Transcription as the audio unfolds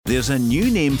There's a new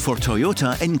name for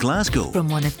Toyota in Glasgow. From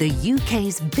one of the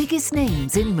UK's biggest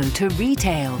names in motor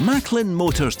retail. Maclean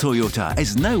Motors Toyota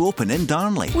is now open in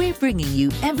Darnley. We're bringing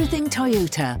you everything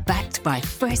Toyota, backed by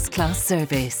first-class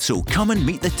service. So come and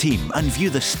meet the team and view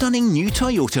the stunning new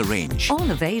Toyota range.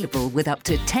 All available with up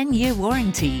to 10-year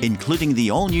warranty. Including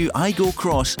the all-new Igo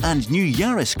Cross and new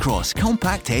Yaris Cross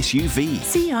compact SUV.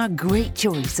 See our great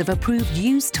choice of approved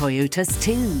used Toyotas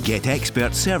too. Get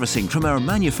expert servicing from our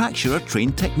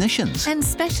manufacturer-trained technicians. And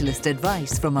specialist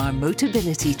advice from our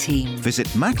Motability team.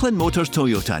 Visit Maclean Motors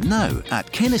Toyota now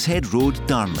at Kennishead Road,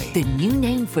 Darnley. The new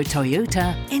name for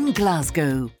Toyota in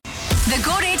Glasgow. The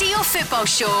Go Radio Football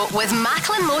Show with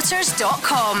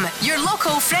MacleanMotors.com. Your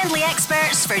local friendly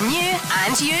experts for new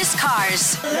and used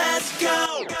cars. Let's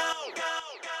go!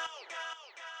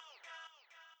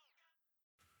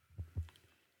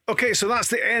 Okay, so that's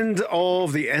the end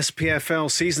of the SPFL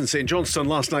season. St Johnstone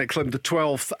last night climbed to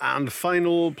 12th and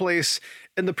final place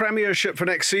in the Premiership for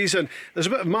next season. There's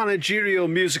a bit of managerial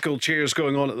musical chairs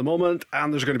going on at the moment,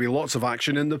 and there's going to be lots of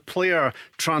action in the player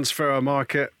transfer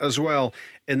market as well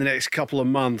in the next couple of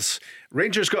months.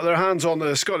 Rangers got their hands on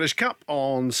the Scottish Cup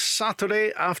on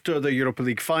Saturday after the Europa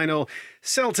League final.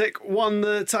 Celtic won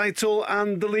the title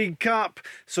and the League Cup.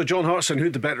 So, John Hartson,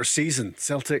 who'd the better season,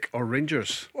 Celtic or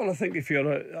Rangers? Well, I think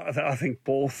I think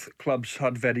both clubs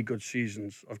had very good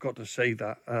seasons. I've got to say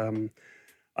that.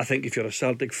 I think if you're a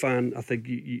Celtic fan, I think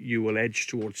you will edge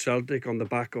towards Celtic on the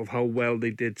back of how well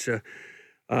they did to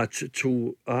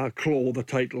claw the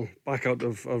title back out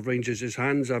of Rangers'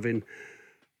 hands, having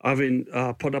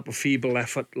put up a feeble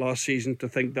effort last season. To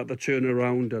think that the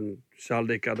turnaround and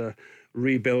Celtic had to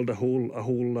rebuild a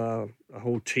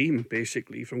whole team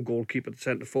basically from goalkeeper to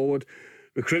centre forward.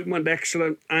 Recruitment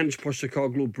excellent. Ange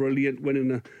Postecoglou brilliant,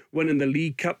 winning the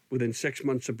League Cup within 6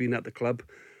 months of being at the club.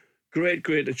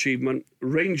 Great achievement.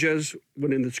 Rangers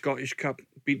winning the Scottish Cup,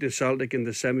 beating Celtic in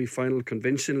the semi-final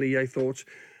convincingly, I thought,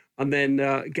 and then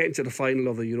getting to the final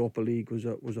of the Europa League was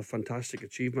a fantastic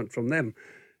achievement from them.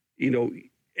 You know,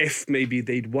 if maybe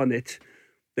they'd won it,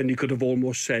 then you could have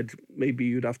almost said maybe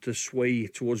you'd have to sway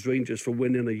towards Rangers for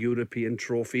winning a European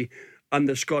trophy and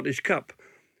the Scottish Cup.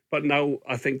 But now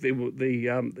I think they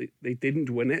didn't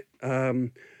win it.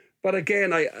 But again,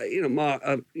 Mark,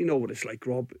 you know what it's like,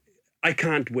 Rob. I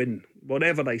can't win.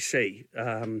 Whatever I say,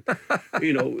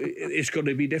 it's going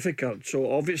to be difficult.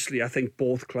 So obviously, I think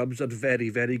both clubs had very,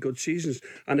 very good seasons,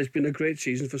 and it's been a great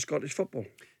season for Scottish football.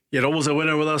 You're always a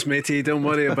winner with us, matey. Don't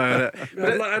worry about it.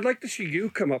 I'd like to see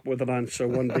you come up with an answer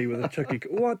one day with a turkey.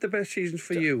 What the best season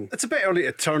for you? It's a bit early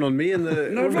to turn on me.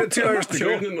 We've got 2 hours to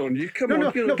go. On you. Come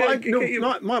on.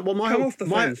 Come off the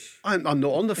fence. I'm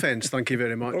not on the fence. Thank you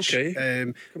very much. Okay.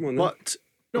 Come on. Then. But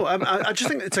no, I just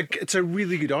think it's a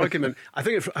really good argument. I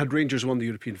think if had Rangers won the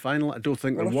European final, I don't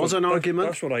think there was an argument.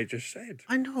 That's what I just said.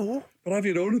 I know, but I have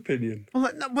your own opinion.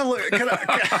 Well, look,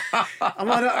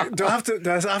 do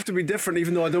I have to be different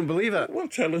even though I don't believe it? Well,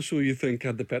 tell us who you think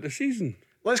had the better season.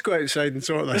 Let's go outside and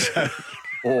sort this out.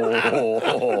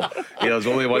 Yeah, there's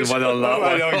only one winner on that one.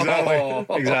 I know,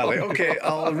 exactly. Okay,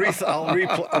 I'll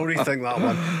rethink that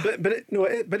one.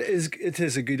 But it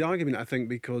is a good argument, I think,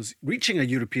 because reaching a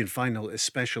European final is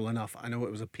special enough. I know it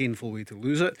was a painful way to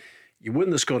lose it. You win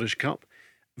the Scottish Cup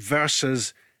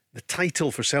versus the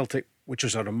title for Celtic, which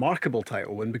was a remarkable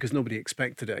title win because nobody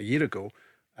expected it a year ago,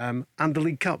 and the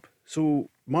League Cup.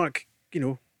 So, Mark,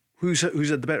 who's had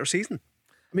the better season?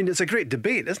 I mean, it's a great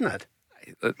debate, isn't it?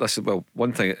 Listen, well,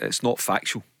 one thing, it's not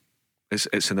factual.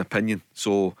 It's an opinion.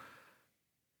 So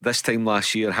this time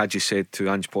last year, had you said to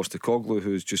Ange Postecoglou,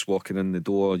 who's just walking in the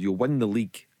door, you'll win the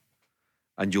league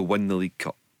and you'll win the League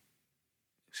Cup,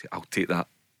 say, I'll take that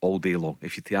all day long.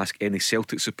 If you ask any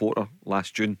Celtic supporter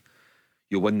last June,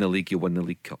 you'll win the league, you'll win the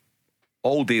League Cup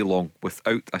all day long,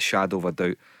 without a shadow of a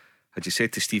doubt. Had you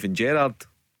said to Steven Gerrard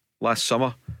last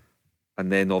summer,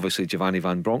 and then obviously Giovanni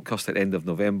Van Bronckhorst at the end of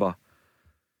November,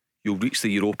 you'll reach the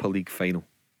Europa League final,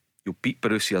 you'll beat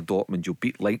Borussia Dortmund, you'll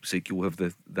beat Leipzig, you'll have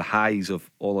the highs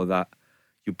of all of that,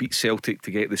 you'll beat Celtic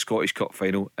to get the Scottish Cup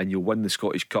final, and you'll win the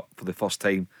Scottish Cup for the first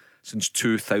time since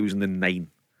 2009.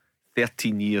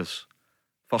 13 years,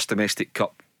 first domestic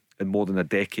cup in more than a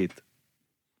decade.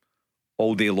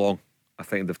 All day long, I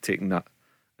think they've taken that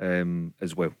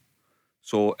as well.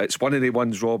 So it's one of the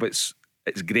ones, Rob, it's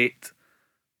great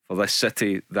for this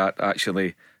city that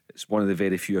actually it's one of the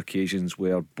very few occasions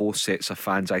where both sets of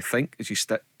fans, I think, as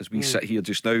we sit here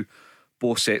just now,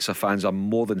 both sets of fans are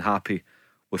more than happy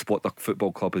with what the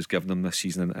football club has given them this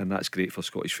season, and that's great for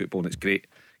Scottish football, and it's great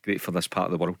for this part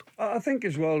of the world. I think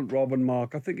as well, Rob and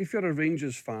Mark, I think if you're a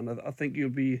Rangers fan, I think you'll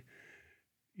be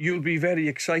very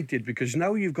excited because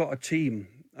now you've got a team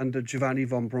and the Giovanni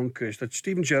Van Bronckhorst that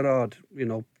Steven Gerrard,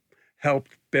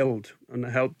 helped build and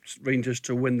helped Rangers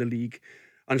to win the league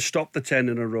and stop the 10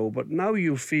 in a row. But now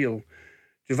you feel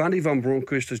Giovanni Van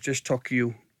Bronckhorst has just took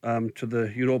you to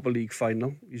the Europa League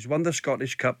final. He's won the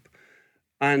Scottish Cup,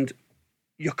 and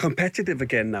you're competitive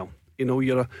again now.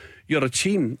 You're a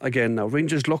team again now.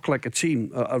 Rangers look like a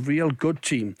team, a real good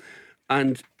team,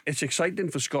 and it's exciting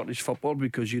for Scottish football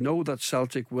because you know that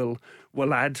Celtic will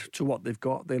add to what they've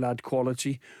got. They'll add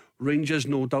quality. Rangers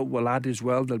no doubt will add as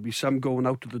well. There'll be some going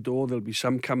out of the door. There'll be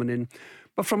some coming in.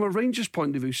 But from a Rangers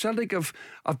point of view, Celtic have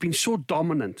been so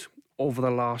dominant over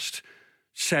the last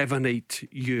 7-8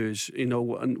 years,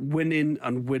 and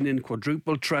winning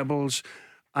quadruple trebles.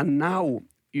 And now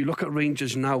you look at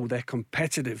Rangers now, they're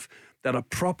competitive. They're a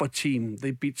proper team.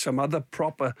 They beat some other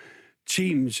proper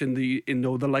teams in the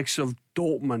likes of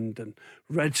Dortmund and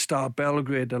Red Star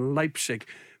Belgrade and Leipzig.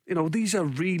 These are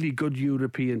really good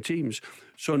European teams.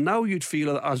 So now you'd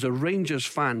feel, as a Rangers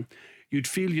fan, you'd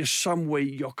feel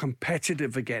you're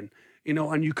competitive again,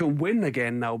 and you can win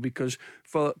again now, because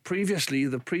for the previous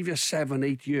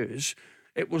 7-8 years,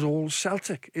 it was all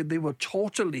Celtic. They were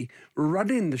totally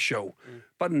running the show.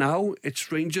 But now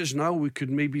it's Rangers. Now we could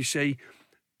maybe say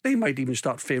they might even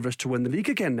start favourites to win the league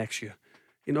again next year.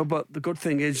 But the good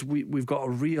thing is we've got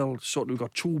we've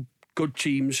got two good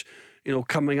teams,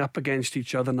 coming up against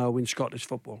each other now in Scottish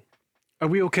football. Are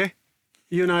we okay?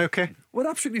 You and I okay? We're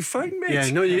absolutely fine, mate.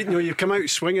 Yeah, you come out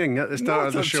swinging at the start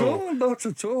of the show. Not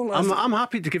at all. I'm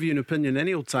happy to give you an opinion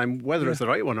any old time, whether it's the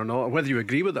right one or not, or whether you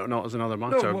agree with it or not is another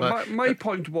matter. No, but my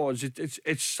point was,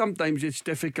 it's sometimes it's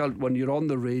difficult when you're on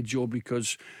the radio,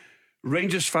 because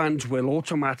Rangers fans will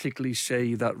automatically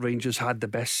say that Rangers had the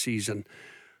best season.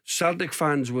 Celtic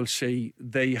fans will say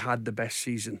they had the best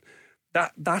season.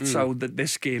 That's how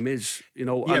this game is,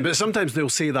 Yeah, but sometimes they'll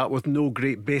say that with no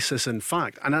great basis in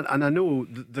fact, and I know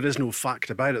there is no fact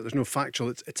about it. There's no factual.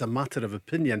 It's a matter of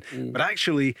opinion. But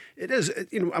actually, it is.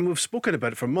 And we've spoken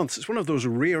about it for months. It's one of those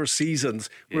rare seasons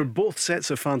where both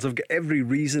sets of fans have got every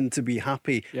reason to be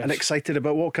happy and excited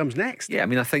about what comes next. Yeah,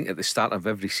 I think at the start of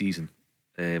every season,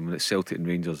 when it's Celtic and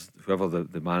Rangers, whoever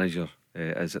the manager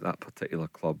is at that particular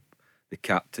club, the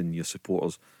captain, your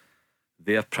supporters,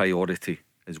 their priority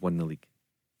is win the league.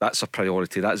 That's a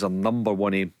priority. That is our number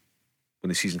one aim when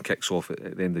the season kicks off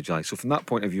at the end of July. So from that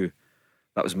point of view,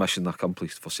 that was mission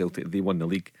accomplished for Celtic. They won the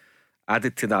league.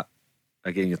 Added to that,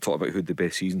 again, you're talking about who had the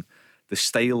best season, the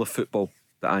style of football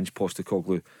that Ange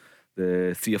Postecoglou,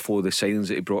 the 3 or 4 of the signings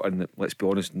that he brought in that, let's be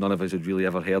honest, none of us had really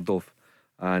ever heard of,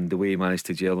 and the way he managed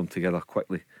to gel them together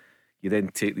quickly. You then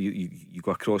take you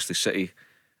go across the city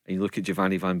and you look at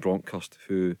Giovanni Van Bronckhorst,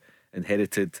 who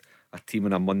inherited a team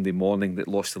on a Monday morning that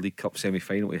lost the League Cup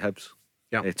semi-final to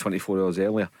Hibs 24 hours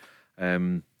earlier,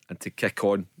 and to kick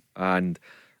on. And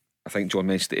I think John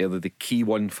mentioned it earlier, the key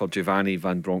one for Giovanni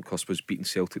Van Bronckhorst was beating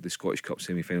Celtic at the Scottish Cup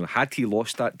semi-final. Had he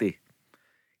lost that day,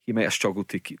 he might have struggled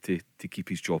to keep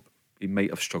his job. He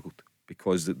might have struggled,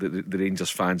 because the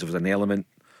Rangers fans, there was an element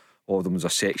of them, was a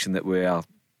section that were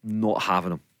not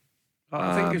having him.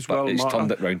 I think as but well, he's Mark,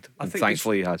 turned it round, and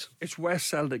thankfully he has. It's where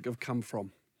Celtic have come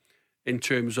from in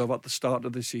terms of at the start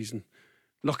of the season,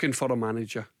 looking for a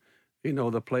manager.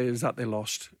 The players that they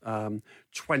lost,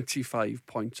 25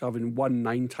 points, having won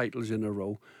 9 titles in a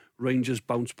row. Rangers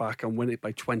bounce back and win it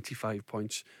by 25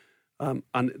 points. And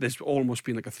there's almost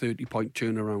been like a 30-point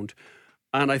turnaround.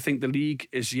 And I think the league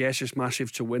is, yes, it's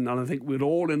massive to win. And I think we're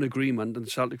all in agreement, and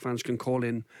Celtic fans can call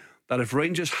in, that if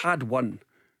Rangers had won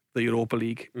the Europa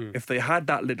League, if they had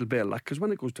that little bit of luck, because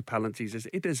when it goes to penalties,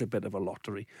 it is a bit of a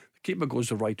lottery. The keeper goes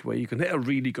the right way, you can hit a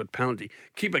really good penalty,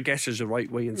 keeper guesses the right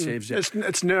way and saves it.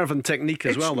 It's nerve and technique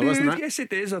as well, though, isn't it? Yes,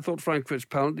 it is. I thought Frankfurt's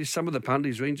penalties, some of the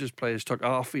penalties Rangers players took,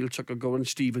 Arfield took a go, and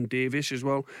Stephen Davis as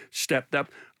well stepped up.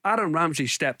 Aaron Ramsey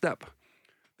stepped up.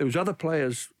 There was other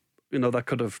players that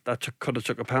could have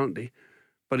took a penalty,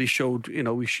 but he showed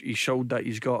he showed that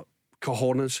he's got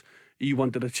cojones. He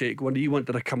wanted to take one. He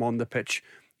wanted to come on the pitch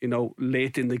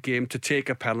late in the game to take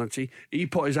a penalty. He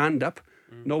put his hand up.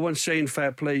 No one's saying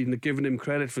fair play and giving him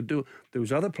credit for doing. There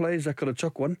was other players that could have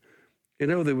took one.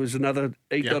 There was another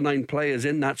 8 or 9 players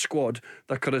in that squad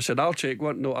that could have said, I'll take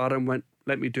one. No, Aaron went,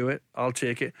 let me do it, I'll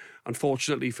take it.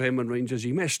 Unfortunately for him and Rangers,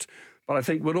 he missed. But I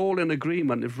think we're all in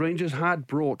agreement, if Rangers had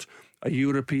brought a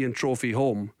European trophy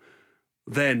home,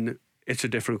 then it's a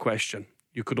different question.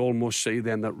 You could almost say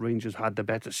then that Rangers had the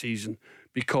better season,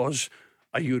 because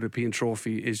a European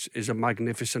trophy is a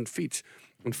magnificent feat.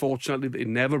 Unfortunately, they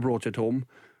never brought it home,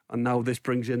 and now this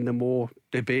brings in the more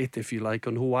debate, if you like,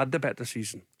 on who had the better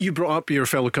season. You brought up your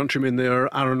fellow countryman there,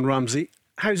 Aaron Ramsey.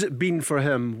 How's it been for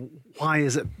him? Why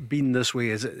has it been this way?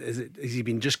 Has he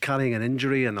been just carrying an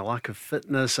injury and a lack of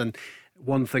fitness, and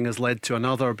one thing has led to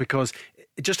another? Because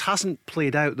it just hasn't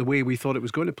played out the way we thought it was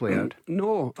going to play out.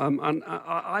 No, and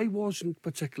I wasn't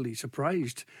particularly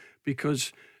surprised,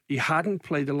 because he hadn't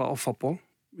played a lot of football,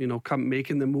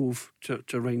 making the move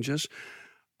to Rangers.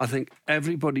 I think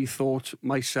everybody thought,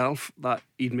 myself, that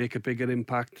he'd make a bigger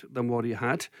impact than what he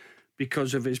had,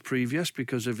 because of his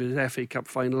FA Cup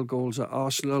final goals at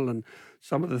Arsenal and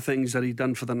some of the things that he'd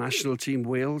done for the national team,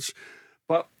 Wales.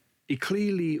 But he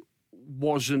clearly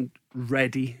wasn't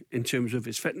ready in terms of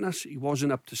his fitness. He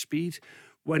wasn't up to speed.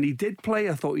 When he did play,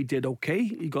 I thought he did okay.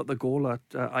 He got the goal at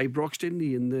Ibrox, didn't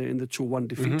he, in the 2-1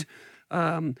 defeat.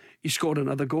 He scored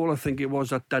another goal, I think it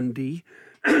was at Dundee.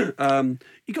 He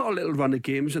got a little run of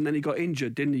games, and then he got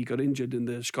injured, didn't he? He got injured in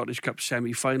the Scottish Cup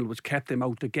semi-final, which kept him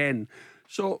out again.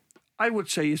 So I would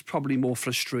say it's probably more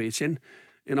frustrating,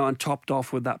 and topped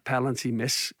off with that penalty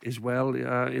miss as well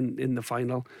in the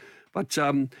final. But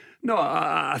no,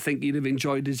 I think he'd have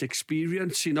enjoyed his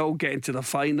experience, getting to the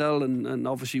final and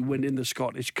obviously winning the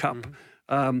Scottish Cup.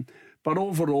 But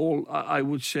overall, I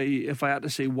would say, if I had to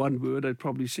say one word, I'd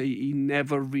probably say he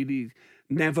never really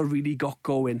got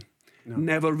going. No.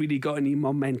 Never really got any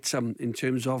momentum in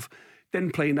terms of,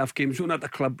 didn't play enough games, wasn't at the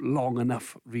club long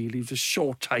enough, really. It was a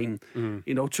short time,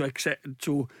 to accept,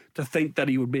 to think that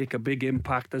he would make a big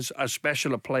impact as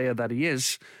special a player that he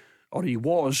is, or he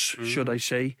was, should I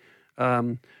say.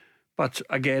 But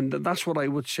again, that's what I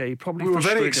would say. Probably we were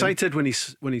very excited when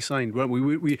he signed, weren't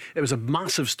we? It was a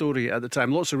massive story at the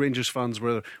time. Lots of Rangers fans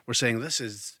were saying this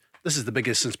is the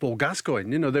biggest since Paul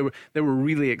Gascoigne. They were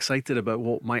really excited about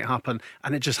what might happen,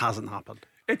 and it just hasn't happened.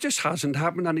 It just hasn't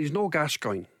happened, and he's no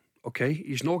Gascoigne. Okay,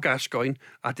 he's no Gascoigne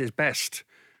at his best.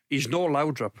 He's no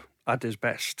Laudrup at his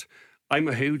best. I'm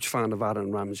a huge fan of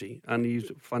Aaron Ramsey, and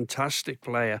he's a fantastic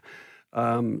player.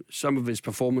 Some of his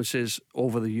performances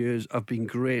over the years have been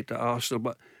great at Arsenal,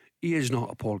 but he is not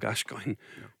a Paul Gascoigne.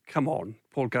 No. Come on,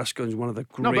 Paul Gascoigne is one of the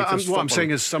greatest. What I'm saying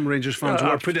is, some Rangers fans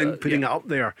were putting it up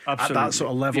there at that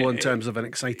sort of level in terms of an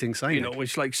exciting signing.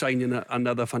 It's like signing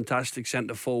another fantastic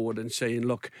centre forward and saying,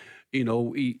 look,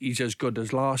 he's as good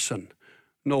as Larson.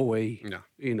 No way.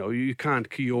 No. You can't.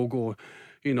 Kyogo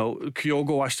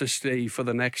has to stay for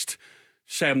the next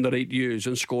 7 or 8 years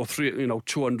and score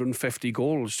 250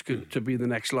 goals to be the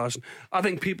next Larson. I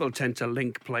think people tend to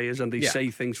link players, and they say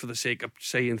things for the sake of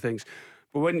saying things.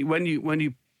 But when you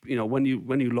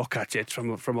look at it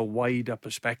from a wider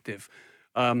perspective,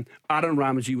 Aaron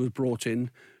Ramsey was brought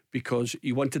in because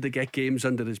he wanted to get games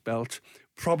under his belt.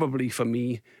 Probably, for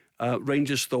me,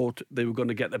 Rangers thought they were going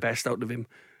to get the best out of him.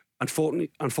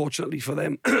 Unfortunately for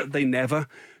them, they never.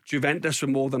 Juventus were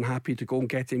more than happy to go and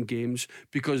get him games,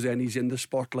 because then he's in the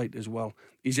spotlight as well.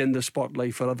 He's in the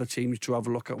spotlight for other teams to have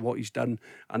a look at what he's done,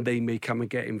 and they may come and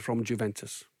get him from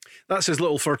Juventus. That's his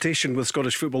little flirtation with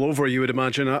Scottish football over, you would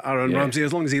imagine, Aaron Ramsey,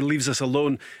 as long as he leaves us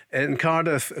alone in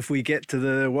Cardiff if we get to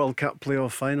the World Cup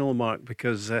playoff final, Mark,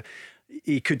 because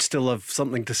he could still have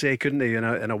something to say, couldn't he, in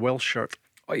a Welsh shirt?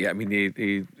 Oh yeah, I mean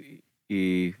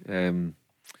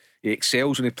he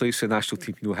excels when he plays for the national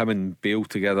team. Him and Bale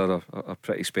together are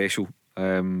pretty special,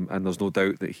 and there's no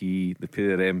doubt that the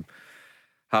pair of them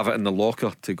have it in the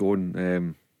locker to go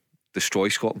and destroy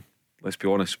Scotland, let's be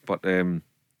honest. But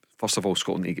first of all,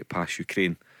 Scotland need to get past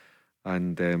Ukraine,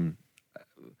 and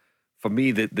for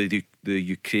me the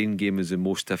Ukraine game is the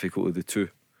most difficult of the two.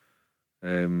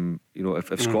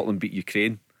 If Scotland beat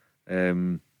Ukraine,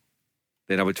 then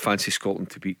I would fancy Scotland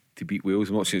to beat Wales.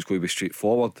 I'm not saying it's going to be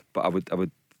straightforward, but I would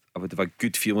have a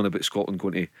good feeling about Scotland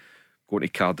going to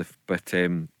Cardiff. But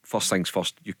first things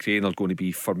first, Ukraine are going to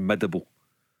be formidable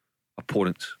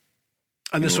opponents.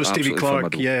 And this was Stevie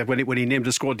Clarke, when he named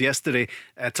the squad yesterday,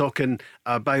 talking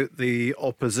about the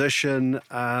opposition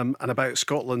and about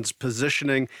Scotland's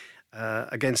positioning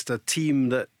against a team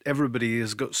that everybody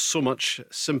has got so much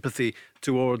sympathy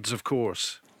towards, of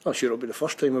course. Not sure it'll be the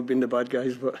first time we've been the bad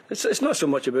guys, but it's not so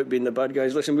much about being the bad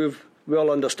guys. Listen, we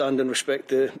all understand and respect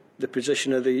the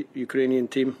position of the Ukrainian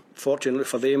team. Fortunately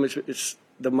for them,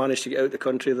 they've managed to get out of the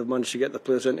country, they've managed to get the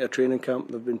players into a training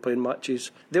camp, they've been playing matches.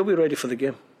 They'll be ready for the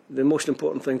game. The most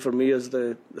important thing for me as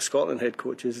the Scotland head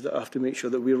coach is that I have to make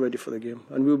sure that we're ready for the game,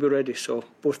 and we'll be ready. So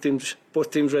both teams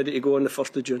ready to go on the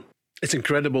 1st of June. It's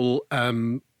incredible.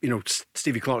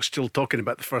 Stevie Clarke's still talking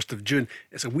about the 1st of June.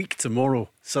 It's a week tomorrow.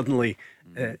 Suddenly,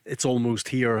 it's almost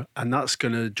here, and that's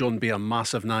going to, John, be a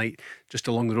massive night just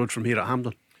along the road from here at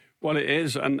Hampden. Well, it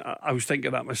is, and I was thinking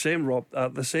that the same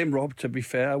Rob. To be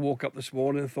fair, I woke up this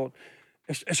morning and thought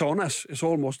it's on us. It's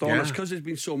almost on us, because there's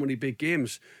been so many big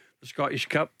games. the Scottish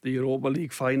Cup, the Europa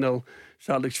League final,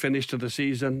 Celtic's finish to the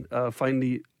season,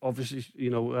 finally, obviously,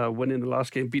 winning the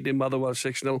last game, beating Motherwell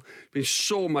 6-0. Been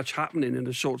so much happening in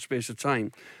a short space of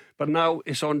time, but now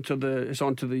it's onto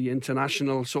the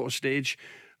international sort of stage.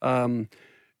 Scotland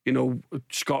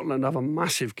have a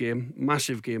massive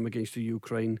game against the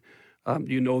Ukraine.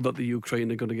 That the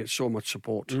Ukraine are going to get so much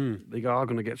support. They are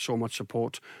going to get so much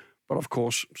support. But of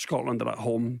course, Scotland are at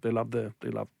home. They'll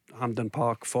have Hampden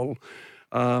Park full.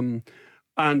 And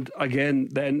again,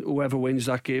 then whoever wins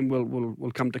that game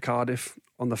will come to Cardiff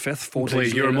on the 5th. 4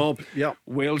 days later. Mob. Yeah.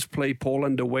 Wales play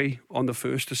Poland away on the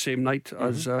 1st, the same night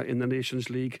as in the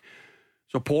Nations League.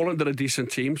 So Poland are a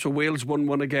decent team. So Wales wouldn't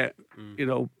want to get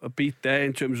a beat there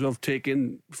in terms of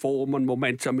taking form and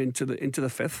momentum into the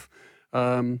 5th.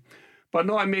 But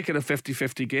no, I make it a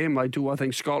 50-50 game. I do. I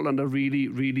think Scotland are really,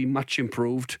 really much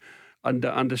improved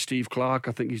under Steve Clarke.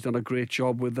 I think he's done a great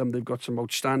job with them. They've got some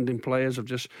outstanding players of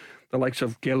just the likes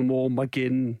of Gilmore,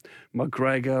 McGinn,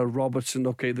 McGregor, Robertson.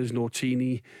 Okay, there's no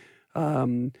Teeny.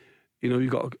 You've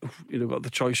got the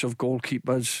choice of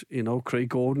goalkeepers. Craig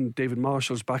Gordon, David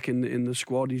Marshall's back in the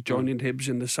squad. He's joining Hibs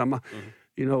in the summer.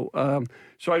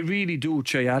 So I really do.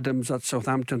 Che Adams, that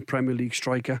Southampton Premier League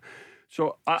striker.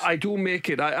 So I do make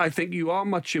it. I think you are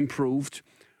much improved,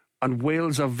 and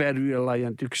Wales are very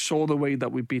reliant. You saw the way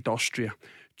that we beat Austria,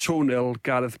 2-0.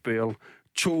 Gareth Bale,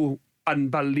 2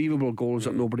 unbelievable goals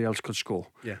that nobody else could score.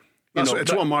 Yeah.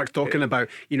 It's what Mark's talking about.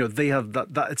 They have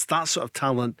that. It's that sort of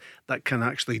talent that can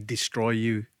actually destroy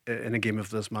you in a game of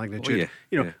this magnitude.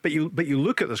 But you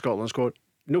look at the Scotland squad.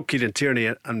 No Kieran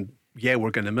Tierney, and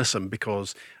we're going to miss him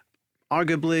because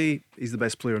arguably he's the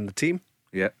best player on the team.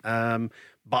 Yeah.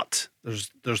 But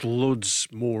there's loads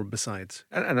more besides.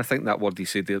 And I think that word he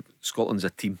said there, Scotland's a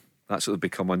team. That's what they've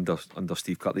become under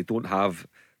Steve Clarke. They don't have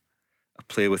a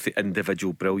player with the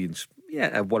individual brilliance.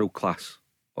 A world class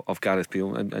of Gareth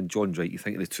Bale and John's right. You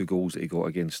think of the 2 goals that he got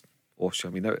against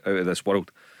Austria. I mean, out of this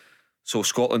world. So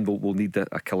Scotland will need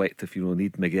a collective.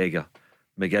 Need McGregor,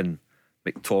 McGinn,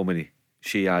 McTominay,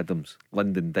 Shea Adams,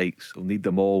 Lyndon Dykes. They'll need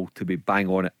them all to be bang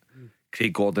on it.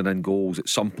 Craig Gordon in goals at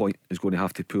some point is going to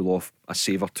have to pull off a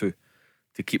save or two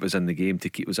to keep us in the game, to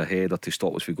keep us ahead, or to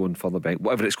stop us from going further back,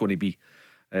 whatever it's going to be.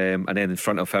 And then in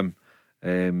front of him,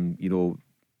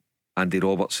 Andy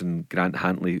Robertson, Grant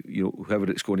Hantley, whoever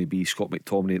it's going to be, Scott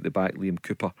McTominay at the back, Liam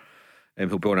Cooper,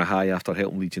 he'll be on a high after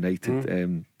helping Leeds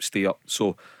United stay up.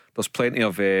 So there's plenty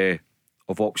of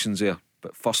options there.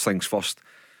 But first things first,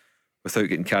 without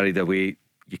getting carried away,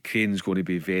 Ukraine's going to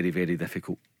be very, very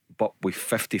difficult. But with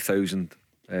 50,000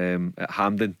 at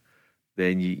Hampden,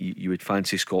 then you would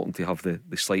fancy Scotland to have the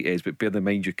slight edge. But bear in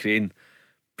mind, Ukraine,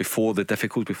 before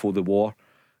the war,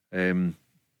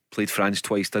 played France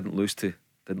twice, didn't lose to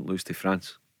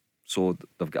France. So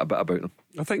they've got a bit about them.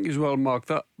 I think as well, Mark,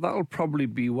 that'll probably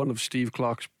be one of Steve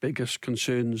Clarke's biggest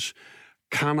concerns.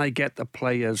 Can I get the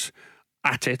players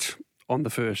at it on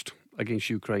the 1st against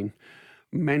Ukraine?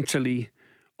 Mentally,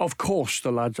 of course,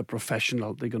 the lads are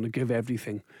professional. They're going to give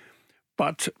everything.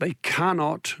 But they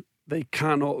cannot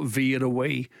veer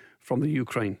away from the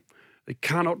Ukraine. They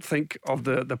cannot think of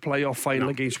the playoff final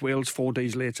against Wales 4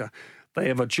 days later. They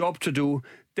have a job to do.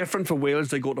 Different for Wales,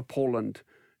 they go to Poland,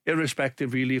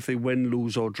 irrespective really if they win,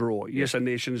 lose or draw. Yes, a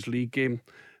Nations League game.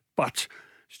 But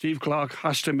Steve Clarke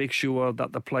has to make sure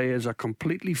that the players are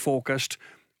completely focused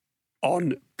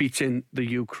on beating the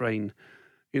Ukraine.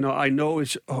 I know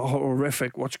it's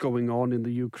horrific what's going on in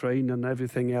the Ukraine and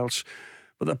everything else,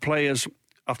 but the players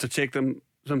have to take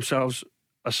themselves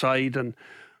aside and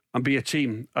be a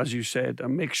team, as you said,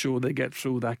 and make sure they get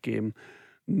through that game.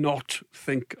 Not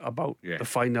think about the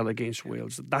final against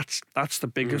Wales. That's the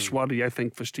biggest worry, I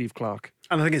think, for Steve Clarke.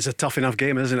 And I think it's a tough enough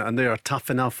game, isn't it? And they're a tough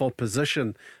enough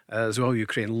opposition as well,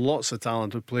 Ukraine. Lots of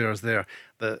talented players there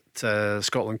that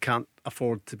Scotland can't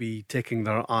afford to be taking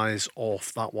their eyes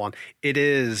off that one. It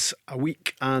is a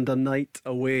week and a night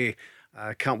away.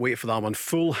 Can't wait for that one.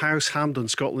 Full house, Hampden,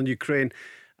 Scotland, Ukraine.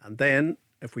 And then,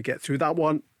 if we get through that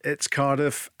one, it's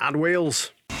Cardiff and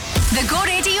Wales. The Go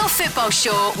Radio Football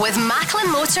Show with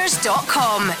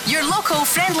MacleanMotors.com. Your local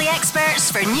friendly experts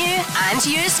for new and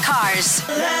used cars.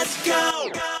 Let's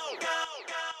go!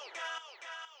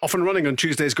 Off and running on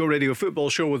Tuesday's Go Radio Football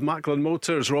Show with Maclean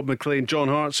Motors. Rob Maclean, John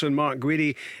Hartson, Mark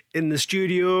Guidi in the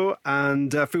studio.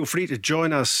 And feel free to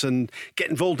join us and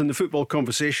get involved in the football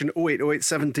conversation. 0808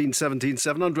 17 17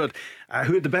 700.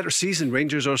 Who had the better season,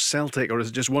 Rangers or Celtic? Or is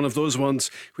it just one of those ones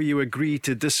where you agree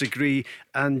to disagree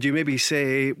and you maybe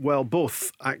say, well,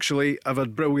 both actually have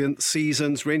had brilliant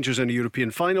seasons. Rangers in a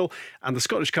European final and the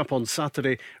Scottish Cup on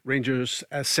Saturday.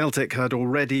 Celtic had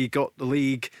already got the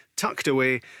league tucked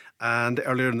away, and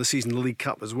earlier in the season the League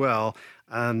Cup as well,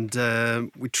 and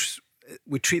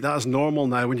we treat that as normal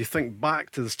now. When you think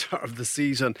back to the start of the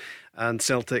season, and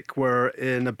Celtic were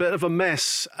in a bit of a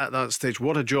mess at that stage.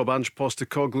 What a job Ange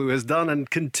Postecoglou has done and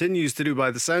continues to do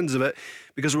by the sounds of it,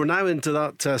 because we're now into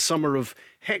that summer of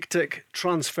hectic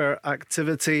transfer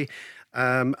activity.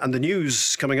 And the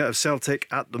news coming out of Celtic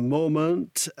at the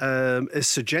moment is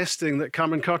suggesting that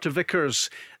Cameron Carter-Vickers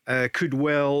could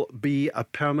well be a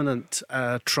permanent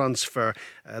transfer.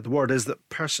 The word is that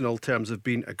personal terms have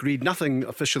been agreed. Nothing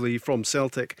officially from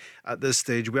Celtic at this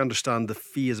stage. We understand the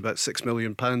fee is about £6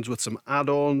 million with some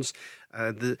add-ons.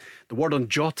 The word on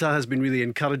Jota has been really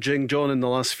encouraging, John, in the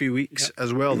last few weeks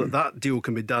as well, that deal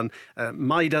can be done.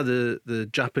 Maeda, the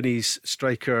Japanese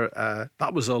striker,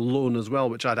 that was a loan as well,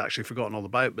 which I'd actually forgotten all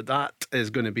about, but that is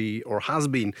going to be, or has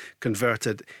been,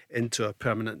 converted into a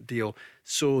permanent deal.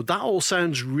 So that all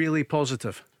sounds really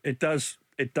positive. It does,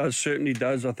 certainly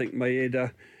does. I think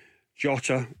Maeda,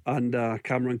 Jota and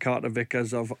Cameron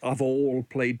Carter-Vickers have all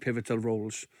played pivotal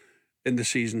roles in the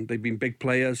season. They've been big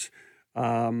players.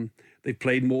 They've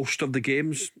played most of the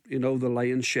games, the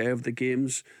lion's share of the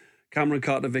games. Cameron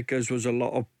Carter-Vickers was a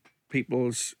lot of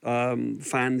people's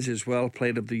fans as well,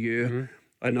 Player of the Year.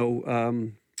 I know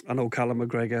Callum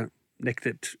McGregor nicked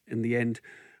it in the end.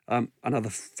 Another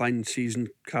fine season,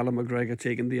 Callum McGregor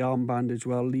taking the armband as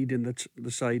well, leading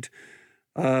the side.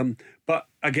 But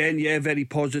again, very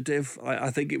positive.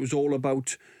 I think it was all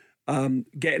about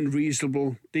getting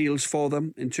reasonable deals for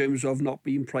them in terms of not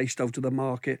being priced out of the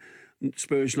market.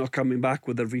 Spurs not coming back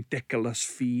with a ridiculous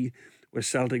fee where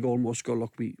Celtic almost go,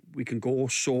 look, we can go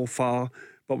so far,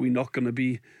 but we're not going to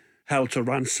be held to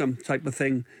ransom type of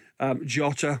thing.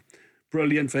 Jota,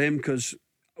 brilliant for him, because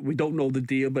we don't know the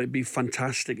deal, but it'd be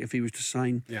fantastic if he was to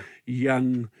sign.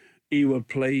 Young, he will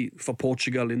play for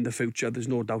Portugal in the future. There's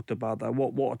no doubt about that.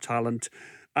 What a talent.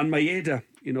 And Maeda,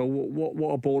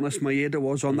 what a bonus Maeda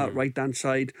was on that right-hand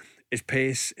side. His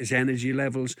pace, his energy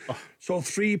levels. So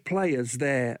 3 players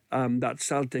there that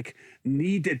Celtic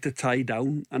needed to tie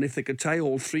down. And if they could tie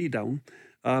all 3 down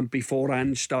before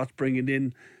Ange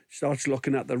starts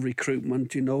looking at the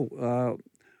recruitment,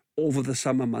 over the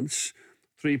summer months,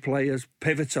 3 players,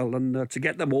 pivotal. And to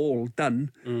get them all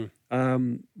done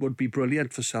would be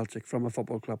brilliant for Celtic from a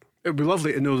football club. It would be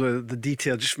lovely to know the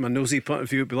detail, just from a nosy point of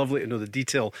view. It would be lovely to know the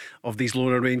detail of these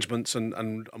loan arrangements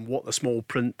and what the small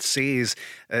print says.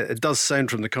 It does sound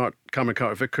from the Cameron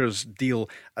Carter-Vickers deal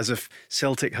as if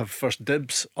Celtic have first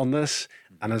dibs on this,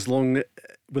 and as long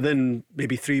within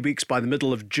maybe 3 weeks, by the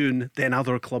middle of June, then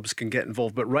other clubs can get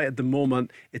involved. But right at the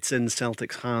moment, it's in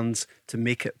Celtic's hands to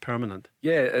make it permanent.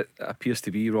 Yeah, it appears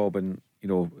to be, Rob. And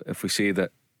if we say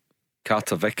that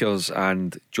Carter-Vickers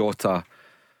and Jota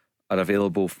are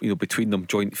available, between them,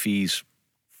 joint fees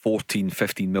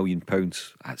 14-15 million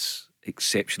pounds. That's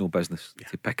exceptional business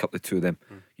to pick up the two of them.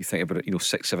 You think about it,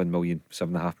 6-7 million,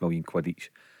 £7.5 million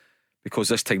each, because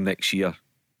this time next year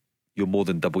you'll more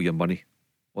than double your money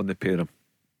on the pair of them.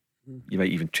 You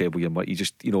might even treble your money. You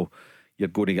just, you're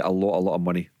going to get a lot of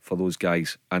money for those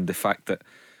guys. And the fact that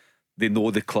they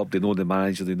know the club, they know the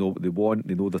manager, they know what they want,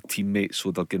 they know their teammates,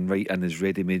 so they're getting right in as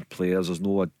ready-made players. There's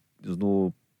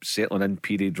no settling in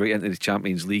period right into the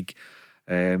Champions League.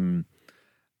 And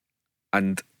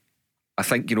I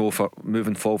think, for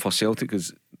moving forward for Celtic,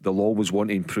 because they'll always want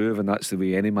to improve, and that's the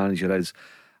way any manager is.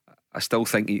 I still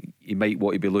think he might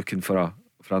want to be looking for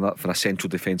a central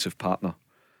defensive partner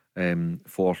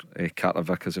for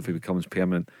Carter-Vickers if he becomes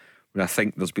permanent. I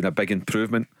think there's been a big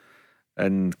improvement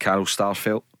in Carl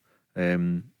Starfelt. I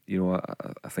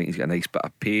think he's got a nice bit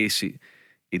of pace. He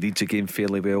reads the game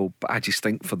fairly well, but I just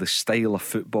think for the style of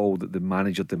football that the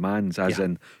manager demands, as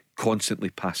in constantly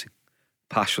pass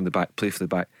from the back, play from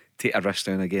the back, take a risk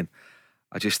down again,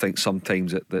 I just think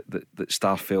sometimes that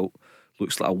Starfelt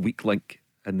looks like a weak link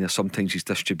in there. Sometimes his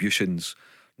distribution's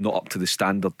not up to the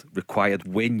standard required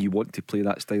when you want to play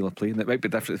that style of play. And it might be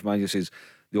different if the manager says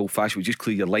the old fashioned, we just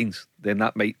clear your lines, then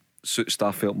that might suit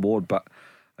Starfelt more. But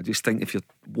I just think if you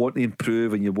want to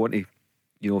improve and you want to,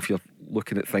 if you're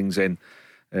looking at things, then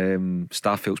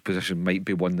Starfelt's position might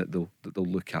be one that they'll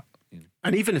look at.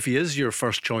 And even if he is your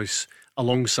first choice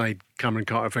alongside Cameron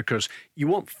Carter-Vickers, you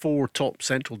want 4 top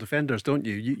central defenders, don't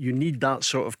you? You need that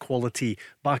sort of quality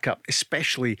backup,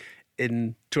 especially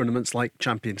in tournaments like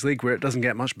Champions League, where it doesn't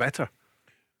get much better.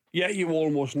 Yeah, you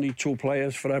almost need 2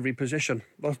 players for every position.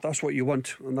 That's what you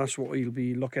want, and that's what you'll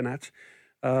be looking at.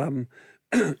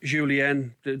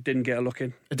 Julien didn't get a look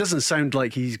in. It doesn't sound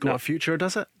like he's got a future,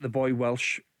 does it? The boy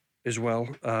Welsh as well.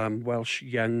 Welsh,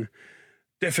 young,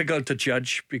 difficult to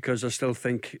judge, because I still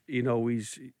think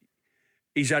he's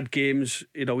he's had games,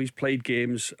 he's played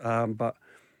games, but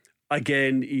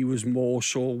again, he was more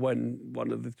so when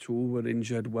one of the two were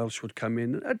injured. Welsh would come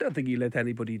in. I don't think he let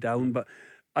anybody down, but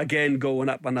again, going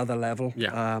up another level.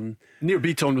 Yeah. Near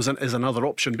Beaton is another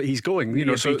option, but he's going.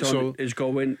 Beaton is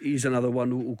going. He's another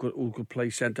one who could play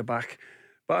centre back.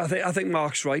 But I think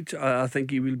Mark's right. I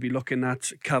think he will be looking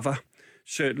at cover.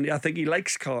 Certainly, I think he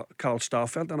likes Carl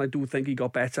Starfelt, and I do think he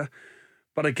got better.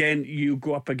 But again, you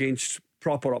go up against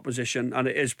proper opposition, and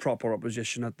it is proper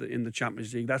opposition in the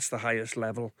Champions League. That's the highest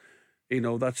level.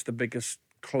 That's the biggest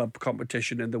club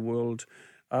competition in the world.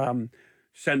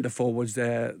 Centre forwards,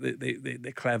 they're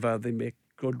clever. They make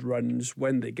good runs.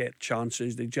 When they get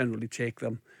chances, they generally take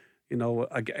them.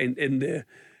 Again,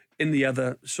 in the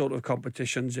other sort of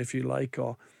competitions, if you like,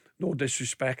 or no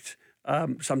disrespect,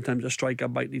 sometimes a striker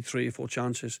might need 3 or 4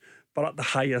 chances, but at the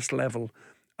highest level.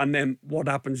 And then what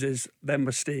happens is them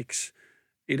mistakes,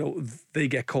 they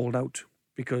get called out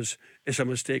because it's a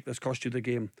mistake that's cost you the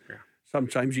game. Yeah.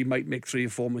 Sometimes you might make 3 or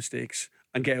 4 mistakes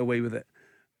and get away with it.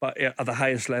 But at the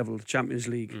highest level, the Champions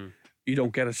League, you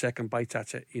don't get a second bite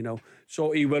at it,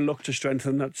 So he will look to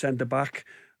strengthen that centre-back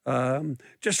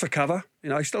just for cover.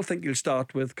 I still think he'll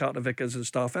start with Carter-Vickers and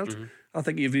Starfelt. I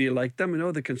think he really liked them.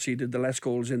 They conceded the less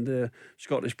goals in the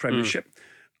Scottish Premiership.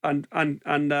 And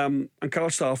Carl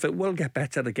Starfelt will get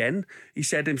better again. He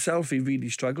said himself he really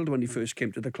struggled when he first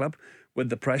came to the club with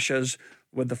the pressures,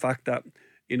 with the fact that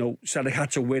Celtic had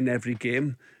to win every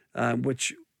game,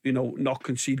 which not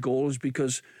concede goals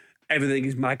because everything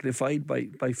is magnified by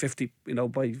 50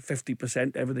 by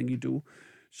 50% everything you do.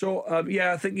 So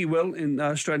I think he will in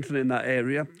strengthening that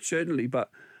area certainly.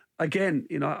 But again,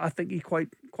 I think he quite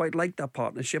liked that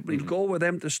partnership. He'll go with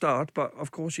them to start, but of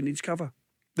course he needs cover.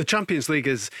 The Champions League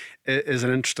is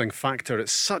an interesting factor.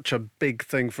 It's such a big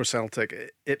thing for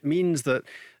Celtic. It means that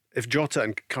if Jota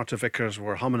and Carter-Vickers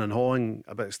were humming and hawing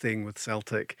about staying with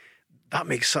Celtic, that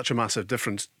makes such a massive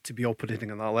difference to be operating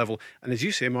at that level. And as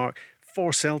you say, Mark,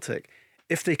 for Celtic,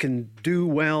 if they can do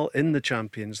well in the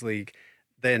Champions League,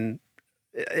 then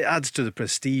it adds to the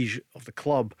prestige of the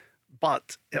club,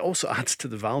 but it also adds to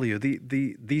the value.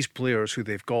 These players who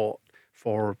they've got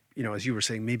for, as you were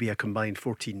saying, maybe a combined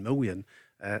 14 million,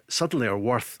 suddenly are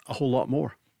worth a whole lot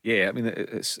more. Yeah, I mean,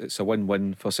 it's a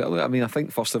win-win for Celtic. I mean, I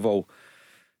think first of all,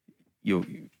 you've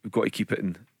got to keep it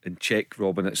in check,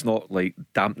 Robin. It's not like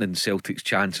dampening Celtic's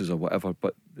chances or whatever,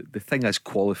 but the thing is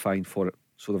qualifying for it.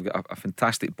 So they've got a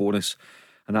fantastic bonus,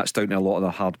 and that's down to a lot of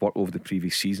their hard work over the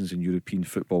previous seasons in European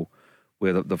football,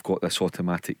 where they've got this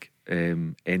automatic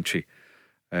entry.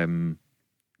 Then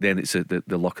it's the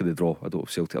luck of the draw. I don't know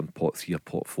if Celtic on pot 3 or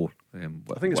pot 4. I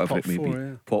think it's pot 4,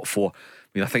 yeah. Pot 4. I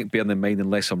mean, I think bearing in mind,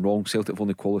 unless I'm wrong, Celtic have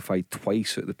only qualified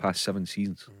twice out of the past 7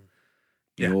 seasons.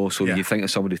 You think of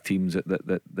some of the teams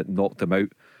that knocked them out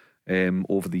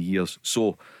over the years.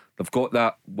 So they've got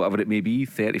that, whatever it may be,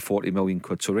 30-40 million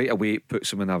quid. So right away it puts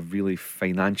them in a really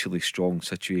financially strong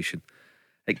situation.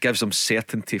 It gives them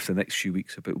certainty for the next few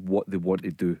weeks about what they want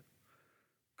to do,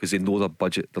 because they know their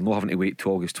budget. They're not having to wait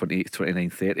till August 28th,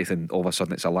 29th, 30th, and all of a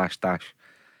sudden it's a last dash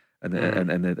in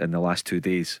the last 2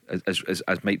 days,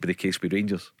 as might be the case with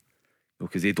Rangers,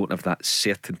 because they don't have that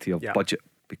certainty of budget,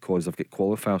 because they've got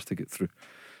qualifiers to get through.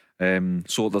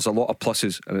 So there's a lot of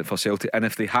pluses in it for Celtic, and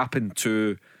if they happen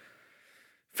to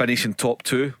finish in top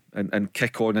 2 and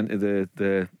kick on into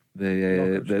the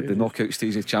knockout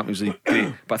stage of the Champions League,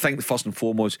 great. But I think first and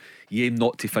foremost, you aim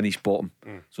not to finish bottom.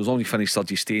 So as long as you finish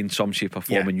third, you stay in some shape or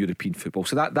form in European football.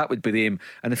 So that would be the aim.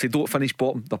 And if they don't finish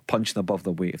bottom, they're punching above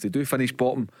their weight. If they do finish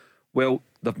bottom, well,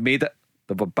 they've made it.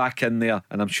 They're back in there,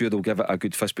 and I'm sure they'll give it a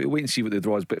good fist. But wait and see what the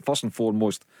draw is. But first and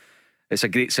foremost, it's a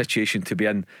great situation to be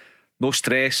in. No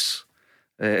stress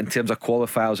in terms of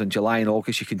qualifiers in July and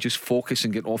August. You can just focus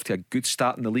and get off to a good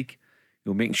start in the league.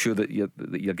 Making sure that you're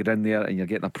getting in there and you're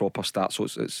getting a proper start. So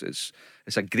it's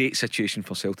a great situation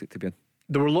for Celtic to be in.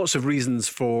 There were lots of reasons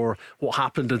for what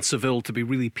happened in Seville to be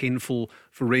really painful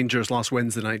for Rangers last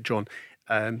Wednesday night, John.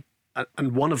 And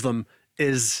one of them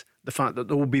is the fact that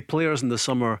there will be players in the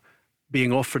summer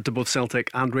being offered to both Celtic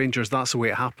and Rangers. That's the way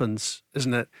it happens,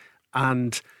 isn't it?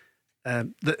 And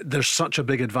there's such a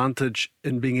big advantage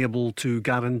in being able to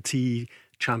guarantee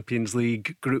Champions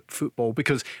League group football,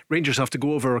 because Rangers have to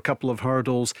go over a couple of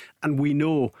hurdles, and we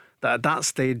know that at that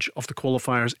stage of the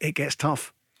qualifiers it gets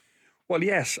tough. Well,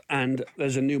 yes, and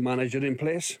there's a new manager in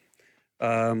place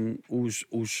who's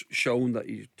shown that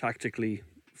he's tactically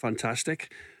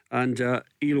fantastic, and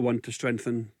he'll want to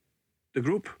strengthen the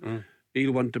group.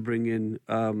 He'll want to bring in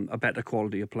a better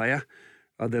quality of player.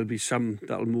 There'll be some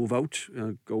that'll move out.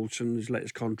 Goldson's let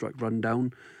his contract run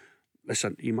down.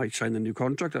 listen, he might sign a new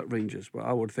contract at Rangers, but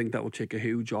I would think that would take a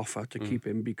huge offer to keep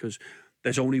him, because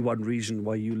there's only one reason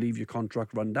why you leave your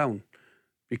contract run down,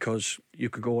 because you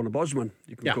could go on a Bosman,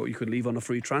 you could leave on a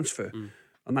free transfer,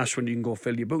 and that's when you can go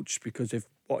fill your boots. Because if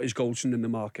what is Goldson in the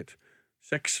market,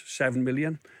 6-7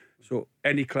 million, so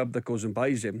any club that goes and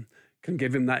buys him can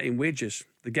give him that in wages.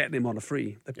 They're getting him on a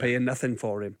free. They're paying nothing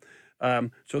for him.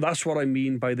 So that's what I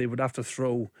mean by they would have to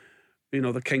throw,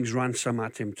 the king's ransom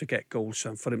at him to get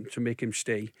Goldson, for him to make him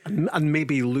stay. And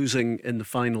maybe losing in the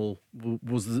final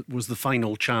was the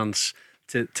final chance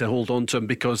to hold on to him,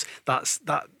 because that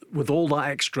with all that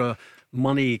extra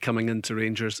money coming into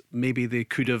Rangers, maybe they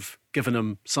could have given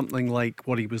him something like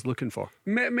what he was looking for.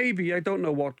 Maybe. I don't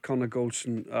know what Connor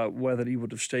Goldson, whether he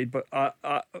would have stayed, but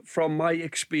from my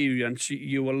experience,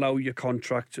 you allow your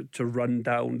contract to run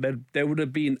down. There would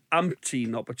have been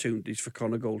umpteen opportunities for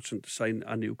Connor Goldson to sign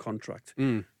a new contract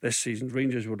this season.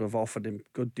 Rangers would have offered him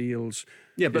good deals.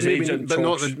 Yeah, but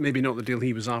maybe not the deal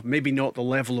he was after. Maybe not the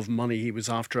level of money he was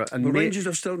after. And Rangers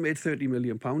have still made £30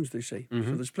 million, they say.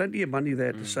 So there's plenty of money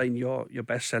there to sign your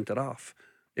best centre half.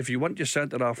 If you want your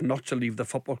centre half not to leave the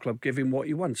football club, give him what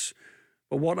he wants.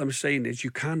 But what I'm saying is,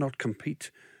 you cannot compete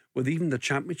with even the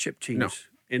championship teams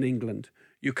in England.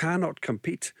 You cannot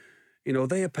compete.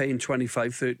 They are paying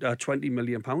 20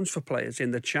 million pounds for players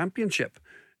in the championship.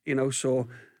 So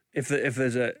if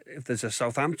there's a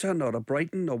Southampton or a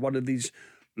Brighton or one of these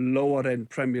lower end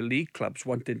Premier League clubs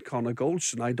wanting Connor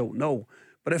Goldson, I don't know.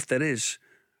 But if there is,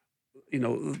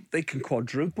 they can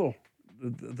quadruple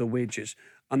the wages.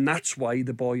 And that's why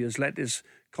the boy has let his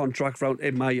contract round,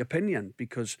 in my opinion,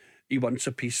 because he wants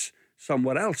a piece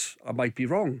somewhere else. I might be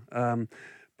wrong.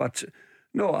 But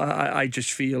no, I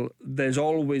just feel there's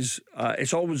always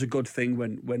it's always a good thing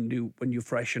when you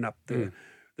freshen up the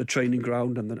training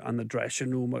ground and the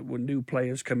dressing room. When new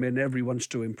players come in, everyone's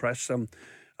to impress them.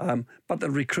 But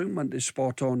the recruitment is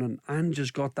spot on, and Ange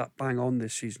has got that bang on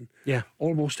this season. Yeah,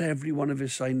 almost every one of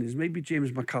his signings. Maybe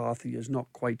James McCarthy is not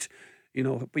quite.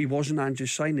 But he wasn't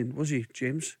Ange's signing, was he,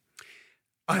 James?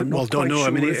 I don't know. Sure. I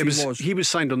mean, he was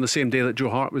signed on the same day that Joe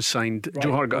Hart was signed. Right.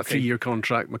 Joe Hart got a 3-year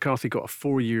contract. McCarthy got a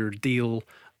 4-year deal,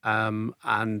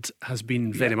 and has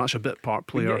been very much a bit part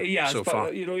player so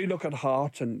far. You look at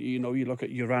Hart, and you look at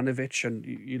Juranovic, and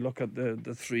you look at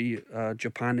the 3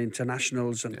 Japan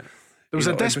internationals, and. There was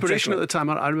a desperation at the time.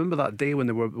 I remember that day when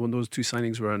those 2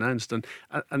 signings were announced, and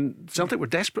Celtic were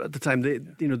desperate at the time.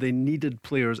 They needed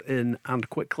players in and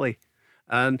quickly.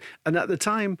 And at the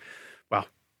time,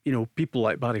 people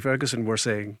like Barry Ferguson were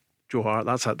saying, Joe Hart,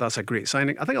 that's a great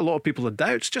signing. I think a lot of people had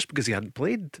doubts just because he hadn't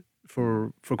played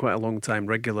for quite a long time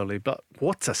regularly. But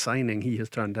what a signing he has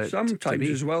turned out sometimes to be.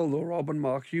 As well, though, Rob and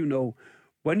Mark,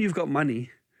 when you've got money,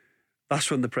 that's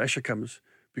when the pressure comes,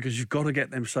 because you've got to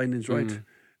get them signings right.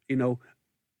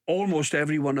 Almost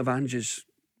every one of Ange's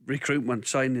recruitment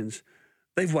signings,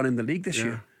 they've won in the league this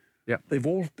year. Yeah, they've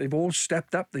all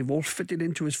stepped up. They've all fitted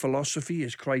into his philosophy,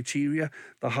 his criteria,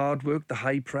 the hard work, the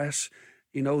high press.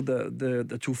 The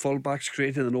 2 fullbacks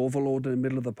creating an overload in the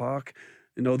middle of the park.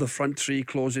 The front 3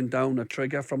 closing down a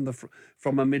trigger from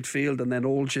a midfield, and then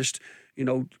all just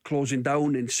closing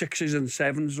down in 6s and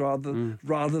 7s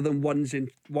rather than 1s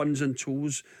and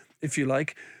 2s, if you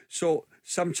like. So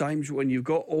sometimes when you've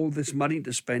got all this money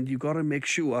to spend, you've got to make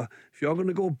sure if you're going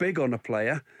to go big on a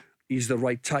player, he's the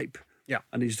right type. Yeah,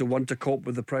 and he's the one to cope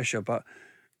with the pressure. But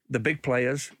the big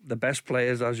players, the best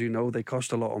players, as you know, they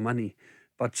cost a lot of money.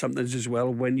 But sometimes as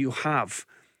well, when you have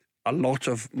a lot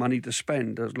of money to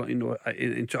spend,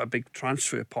 into a big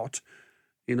transfer pot,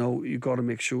 you've got to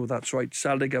make sure that's right.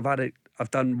 Celtic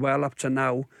have done well up to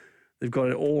now. They've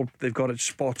got it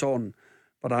spot on.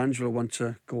 But Angelo wants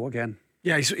to go again.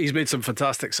 Yeah, he's made some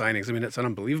fantastic signings. I mean, it's an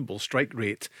unbelievable strike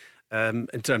rate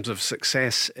in terms of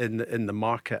success in the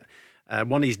market.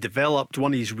 One he's developed,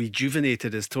 one he's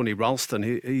rejuvenated is Tony Ralston.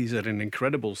 He's had an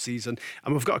incredible season.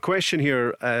 And we've got a question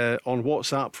here on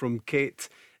WhatsApp from Kate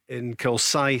in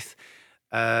Kilsyth,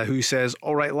 who says,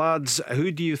 all right, lads, who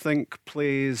do you think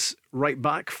plays right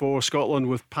back for Scotland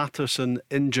with Patterson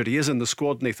injured? He is in the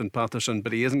squad, Nathan Patterson,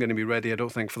 but he isn't going to be ready, I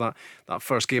don't think, for that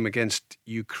first game against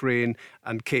Ukraine.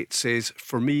 And Kate says,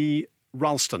 for me,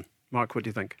 Ralston. Mark, what do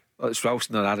you think? Well, it's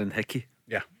Ralston or Aaron Hickey.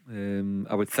 Yeah.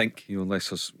 I would think, unless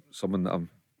there's someone that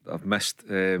I've missed.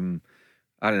 Aaron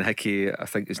Hickey, I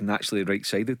think, is naturally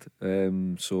right-sided.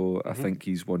 So I think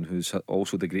he's one who's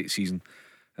also had a great season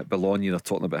at Bologna. They're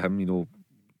talking about him, 2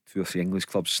 or 3 English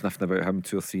clubs sniffing about him,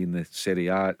 2 or 3 in the Serie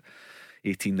A at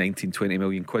 18, 19, 20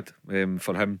 million quid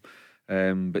for him.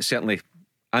 But certainly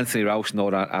Anthony Ralston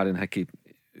or Aaron Hickey,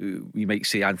 we might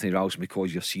say Anthony Ralston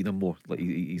because you're seeing him more, like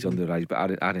he's on the rise,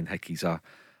 but Aaron Hickey's a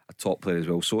top player as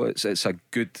well. So it's a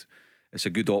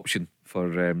good option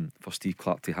for Steve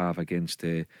Clarke to have against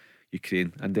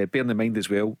Ukraine. And bear in mind as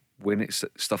well, when it's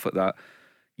stuff like that,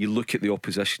 you look at the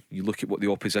opposition, you look at what the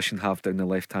opposition have down the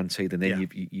left hand side, and then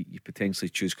you potentially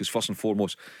choose, because first and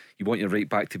foremost you want your right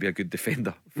back to be a good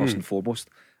defender first and foremost,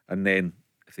 and then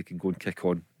if they can go and kick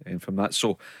on from that.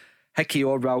 So Hickey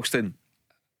or Ralston,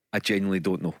 I genuinely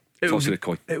don't know. Toss of the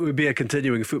coin. It would be a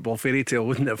continuing football fairy tale,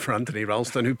 wouldn't it, for Anthony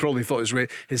Ralston, who probably thought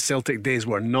his Celtic days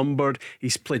were numbered.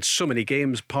 He's played so many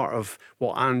games, part of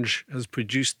what Ange has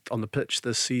produced on the pitch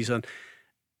this season.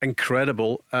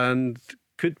 Incredible, and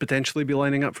could potentially be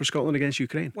lining up for Scotland against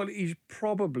Ukraine. Well, he's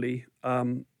probably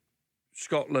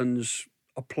Scotland's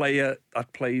a player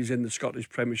that plays in the Scottish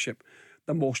Premiership,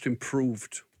 the most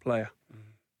improved player,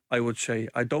 I would say.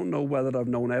 I don't know whether I've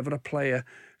known ever a player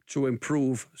to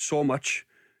improve so much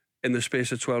in the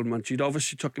space of 12 months. He'd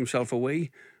obviously took himself away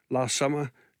last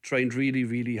summer, trained really,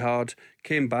 really hard,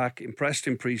 came back, impressed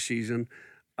in pre-season,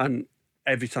 and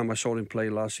every time I saw him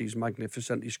play last season,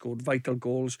 magnificent. He scored vital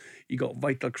goals. He got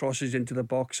vital crosses into the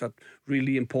box at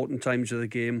really important times of the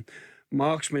game.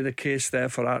 Mark's made a case there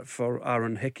for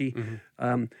Aaron Hickey.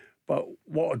 But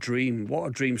what a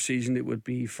dream season it would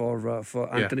be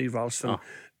for Anthony Ralston.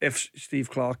 If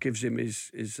Steve Clarke gives him is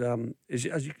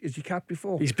he capped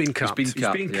before? He's been capped. He's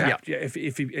been capped. Yeah.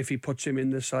 If he puts him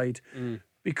in the side,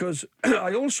 because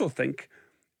I also think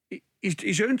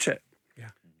he's earned it. Yeah.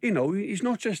 You know, he's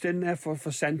not just in there for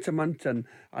sentiment and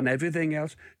everything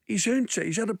else. He's earned it.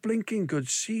 He's had a blinking good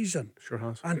season. Sure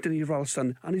has. Anthony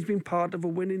Ralston, and he's been part of a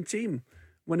winning team.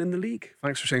 Winning the league.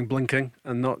 Thanks for saying blinking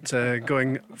and not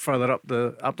going further up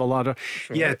the ladder.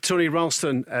 Yeah, Tony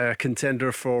Ralston,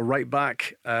 contender for right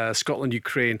back, Scotland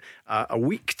Ukraine, a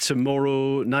week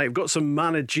tomorrow night. We've got some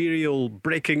managerial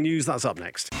breaking news. That's up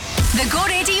next. The Go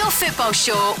Radio Football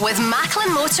Show with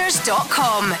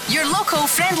MacleanMotors.com, your local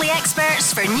friendly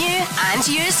experts for new and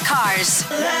used cars.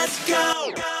 Let's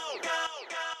go!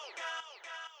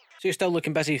 So you're still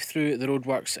looking busy through the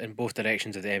roadworks in both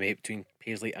directions of the M8 between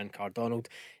Paisley and Cardonald.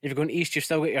 If you're going east, you've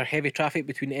still got your heavy traffic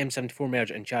between the M74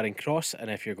 merge and Charing Cross, and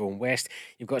if you're going west,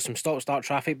 you've got some stop-start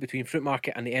traffic between Fruit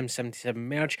Market and the M77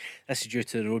 merge. This is due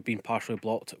to the road being partially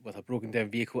blocked with a broken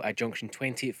down vehicle at junction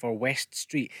 20 for West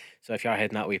Street. So if you are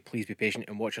heading that way, please be patient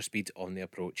and watch your speed on the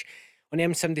approach. On the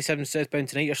M77 southbound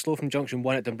tonight, you're slow from junction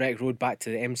 1 at Dumbreck Road back to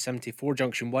the M74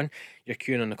 junction 1. You're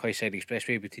queuing on the Clydeside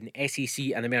Expressway between the SEC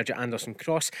and the merge at Anderson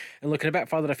Cross. And looking a bit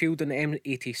further afield on the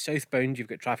M80 southbound, you've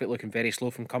got traffic looking very slow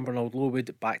from Cumbernauld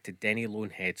Lowood back to Denny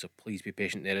Lonehead, so please be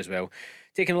patient there as well.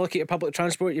 Taking a look at your public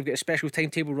transport, you've got a special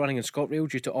timetable running on ScotRail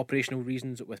due to operational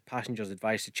reasons, with passengers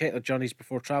advised to check their journeys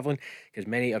before travelling, because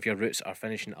many of your routes are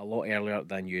finishing a lot earlier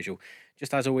than usual.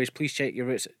 Just as always, please check your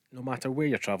routes no matter where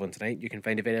you're travelling tonight. You can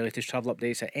find the very latest travel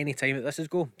updates at any time at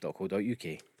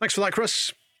thisisgo.co.uk. Thanks for that,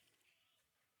 Chris.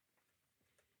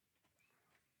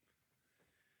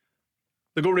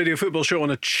 The Go Radio Football Show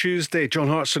on a Tuesday. John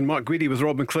Hartson, Mark Guidi with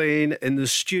Rob Maclean in the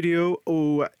studio.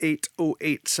 0808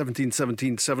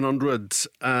 1717 700.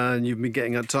 And you've been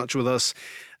getting in touch with us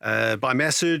by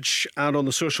message and on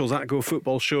the socials at Go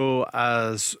Football Show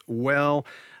as well.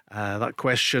 That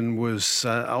question was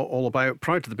all about,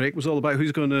 prior to the break, was all about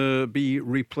who's going to be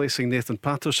replacing Nathan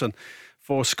Patterson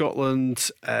for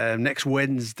Scotland next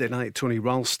Wednesday night. Tony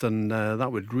Ralston,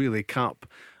 that would really cap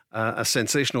a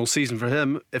sensational season for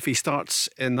him if he starts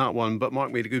in that one. But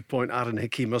Mark made a good point. Aaron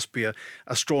Hickey must be a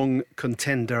strong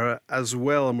contender as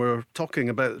well. And we're talking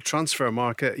about the transfer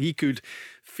market. He could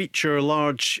feature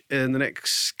large in the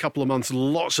next couple of months.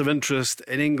 Lots of interest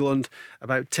in England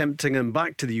about tempting him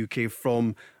back to the UK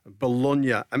from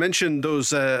Bologna. I mentioned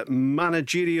those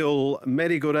managerial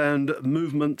merry-go-round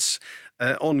movements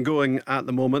ongoing at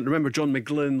the moment. Remember, John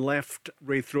McGlynn left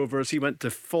Wraith Rovers. He went to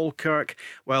Falkirk.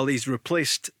 Well, he's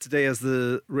replaced today as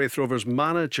the Wraith Rovers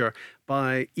manager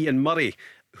by Ian Murray,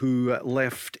 who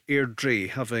left Airdrie,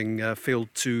 having failed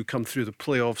to come through the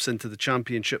playoffs into the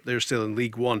Championship. They're still in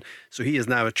League One, so he is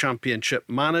now a Championship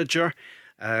manager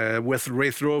with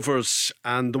Wraith Rovers.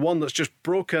 And the one that's just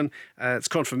broken, it's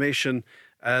confirmation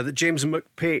that James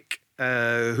McPake,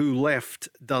 who left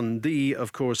Dundee,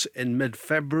 of course, in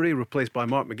mid-February, replaced by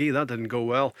Mark McGee. That didn't go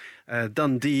well.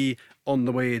 Dundee on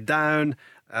the way down,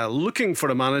 looking for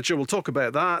a manager. We'll talk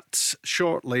about that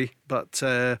shortly. But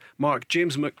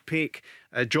James McPake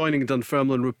joining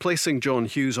Dunfermline, replacing John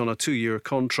Hughes on a 2-year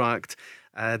contract.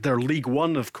 They're League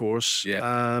One, of course,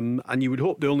 and you would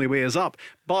hope the only way is up.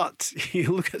 But you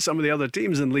look at some of the other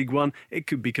teams in League One, it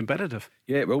could be competitive.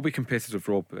 Yeah, it will be competitive,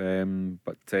 Rob.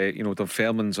 But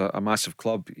Dunfermline's a massive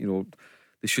club.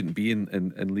 They shouldn't be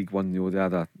in League One. They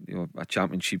had a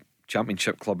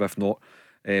championship club, if not.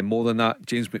 More than that,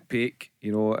 James McPake,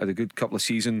 had a good couple of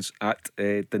seasons at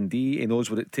Dundee. He knows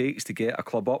what it takes to get a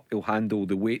club up. He'll handle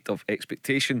the weight of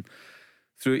expectation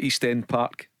through East End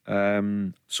Park.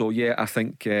 So yeah, I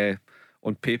think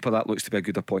on paper that looks to be a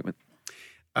good appointment.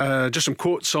 Just some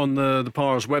quotes on the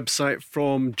Power's website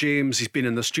from James. He's been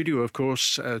in the studio, of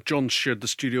course. John shared the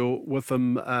studio with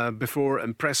him before.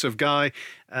 Impressive guy,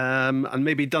 and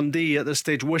maybe Dundee at this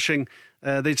stage wishing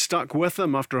they'd stuck with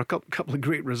him after a couple of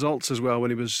great results as well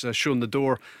when he was shown the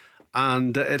door.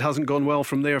 And it hasn't gone well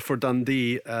from there for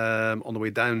Dundee on the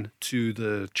way down to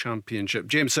the Championship.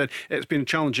 James said it's been a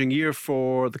challenging year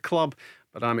for the club,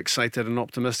 but I'm excited and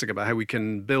optimistic about how we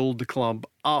can build the club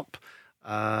up.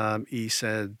 He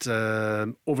said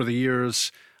over the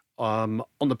years on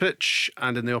the pitch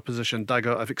and in the opposition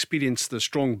dugout, I've experienced the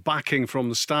strong backing from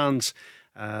the stands.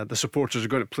 The supporters are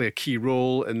going to play a key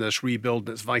role in this rebuild,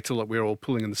 and it's vital that we're all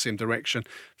pulling in the same direction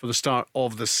for the start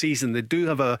of the season. They do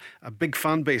have a big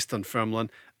fan base, Dunfermline,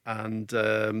 and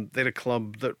they're a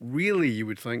club that really, you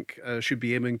would think, should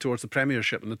be aiming towards the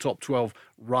Premiership in the top 12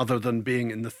 rather than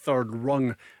being in the third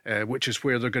rung, which is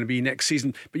where they're going to be next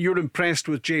season. But you're impressed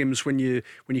with James when you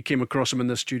came across him in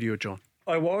the studio, John?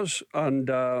 I was,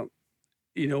 and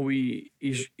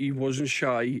he wasn't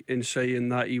shy in saying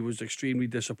that he was extremely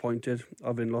disappointed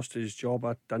having lost his job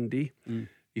at Dundee.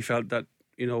 He felt that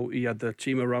he had the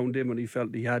team around him, and he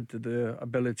felt he had the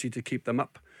ability to keep them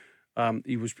up.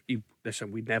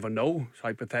 Listen, we'd never know. It's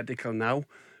hypothetical now,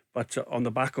 but on the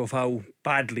back of how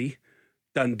badly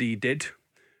Dundee did,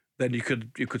 then you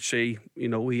could say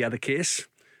he had a case.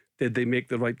 Did they make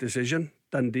the right decision,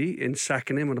 Dundee, in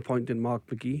sacking him and appointing Mark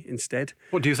Guidi instead?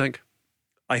 What do you think?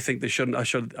 I think they shouldn't. I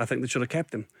think they should have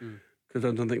kept him, because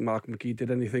I don't think Mark Guidi did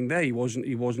anything there. He wasn't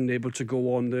able to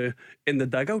go on in the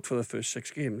dugout for the first 6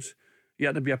 games. He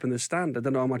had to be up in the stand. I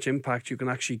don't know how much impact you can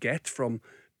actually get from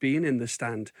being in the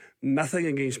stand. Nothing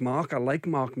against Mark. I like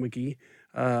Mark McGee.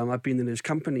 I've been in his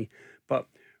company, but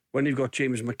when you've got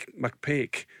James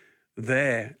McPake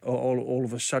there, all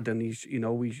of a sudden he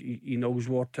knows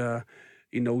what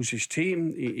he knows his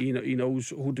team. He knows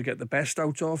who to get the best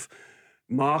out of.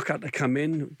 Mark had to come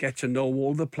in, get to know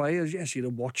all the players. Yes, he'd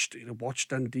have watched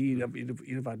Dundee. He'd have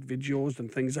had videos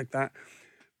and things like that.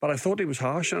 But I thought he was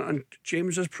harsh, and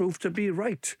James has proved to be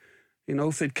right.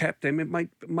 If they'd kept him, it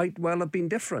might well have been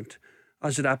different.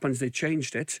 As it happens, they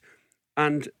changed it,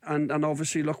 and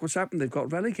obviously look what's happened. They've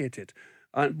got relegated.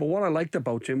 But what I liked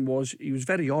about him was he was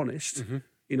very honest.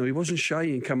 He wasn't shy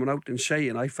in coming out and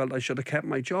saying, I felt I should have kept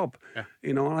my job. Yeah.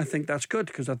 And I think that's good,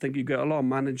 because I think you get a lot of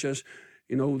managers.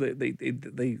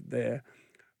 They're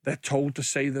told to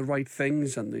say the right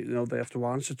things, and they have to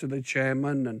answer to the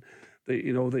chairman, and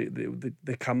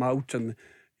they come out, and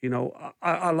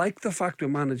I like the fact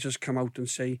when managers come out and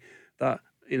say that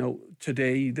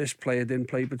today this player didn't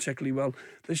play particularly well.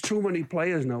 There's too many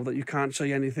players now that you can't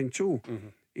say anything to.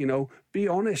 Be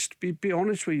honest. Be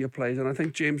honest with your players, and I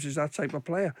think James is that type of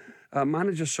player.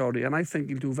 Manager, and I think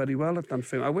he'll do very well at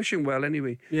Dunfermline. I wish him well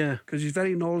anyway. Yeah, because he's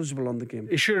very knowledgeable on the game.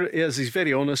 He sure is. He's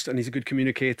very honest, and he's a good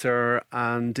communicator.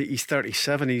 And he's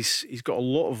 37. He's got a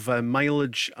lot of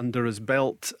mileage under his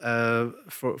belt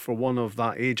for one of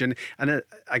that age. And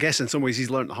I guess in some ways he's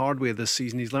learnt the hard way this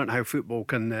season. He's learnt how football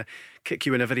can kick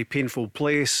you in a very painful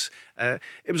place.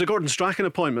 It was a Gordon Strachan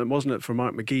appointment, wasn't it, for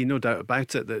Mark McGee? No doubt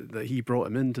about it that he brought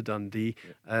him into Dundee.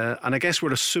 And I guess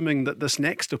we're assuming that this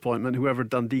next appointment, whoever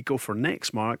Dundee go for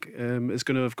next, Mark, is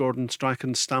going to have Gordon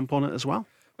Strachan's stamp on it as well.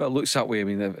 Well, it looks that way. I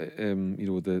mean,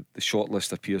 the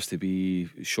shortlist appears to be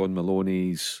Sean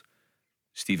Maloney's,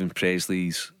 Stephen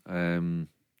Presley's,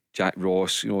 Jack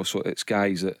Ross. So it's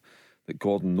guys that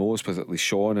Gordon knows, particularly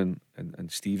Sean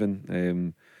and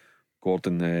Stephen.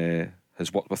 Gordon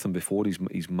has worked with them before.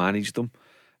 He's managed them.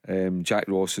 Jack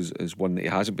Ross is one that he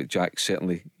hasn't, but Jack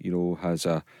certainly has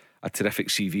a terrific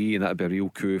CV, and that'd be a real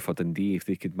coup for Dundee if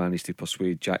they could manage to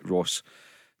persuade Jack Ross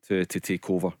to take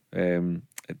over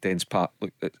at Dens Park.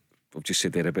 Look, I've just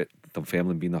said there about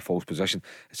Dunfermline being a false position.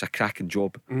 It's a cracking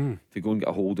job to go and get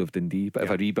a hold of Dundee. Bit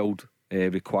of a rebuild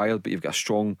required, but you've got a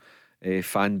strong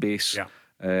fan base.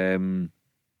 That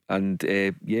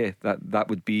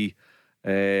would be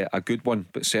a good one.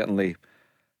 But certainly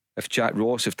if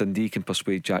Dundee can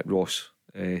persuade Jack Ross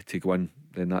to go in,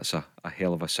 then that's a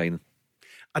hell of a signing.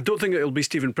 I don't think it'll be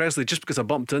Stephen Presley, just because I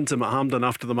bumped into him at Hampden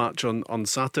after the match on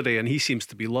Saturday, and he seems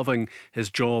to be loving his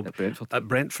job at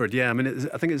Brentford. Yeah, I mean,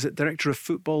 I think it's director of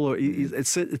football, or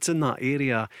it's in that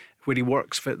area where he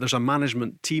works. There's a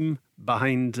management team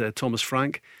behind Thomas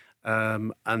Frank,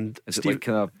 and is it like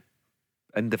kind of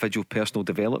individual personal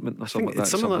development or something like that.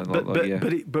 Something like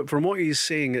that. But from what he's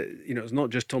saying, it's not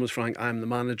just Thomas Frank, I'm the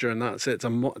manager, and that's it.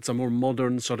 It's a more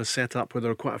modern sort of setup where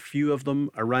there are quite a few of them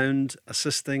around,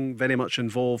 assisting, very much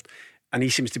involved, and he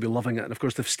seems to be loving it. And of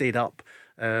course, they've stayed up.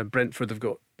 Brentford, they've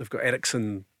got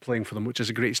Ericsson playing for them, which is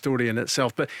a great story in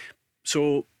itself. But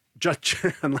so, Judge,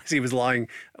 unless he was lying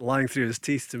through his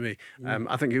teeth to me,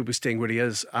 I think he'll be staying where he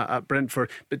is at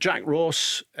Brentford. But Jack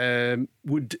Ross I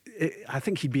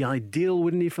think he'd be ideal,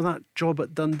 wouldn't he, for that job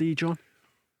at Dundee, John?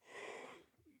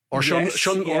 Or Yes,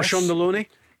 Sean Maloney?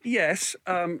 Yes.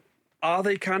 Are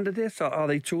they candidates? Or are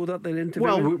they two that they're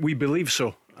interviewing? Well, we believe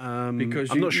so.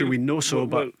 Because I'm not sure we know so.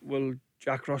 But will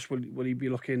Jack Ross, will he be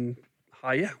looking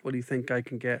higher? Will he think I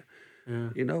can get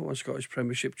a Scottish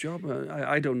Premiership job?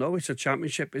 I don't know. It's a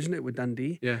championship, isn't it, with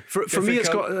Dundee? Yeah. For me, it's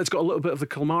got a little bit of the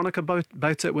Kilmarnock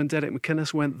about it when Derek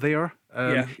McInnes went there.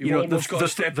 The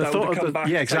thought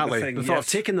of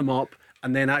taking them up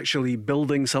and then actually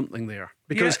building something there.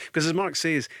 Because as Mark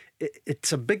says,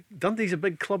 Dundee's a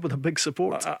big club with a big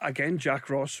support. Again, Jack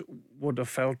Ross would have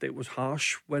felt it was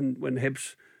harsh when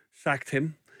Hibs sacked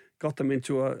him. Got them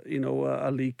into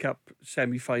a League Cup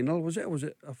semi-final. Was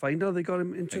it a final they got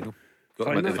him into?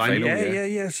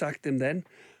 Final. Sacked him then,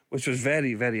 which was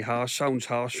very, very harsh. Sounds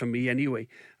harsh for me anyway.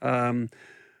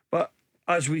 But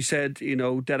as we said,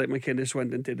 Derek McInnes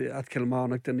went and did it at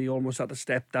Kilmarnock, and he almost had to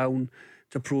step down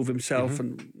to prove himself.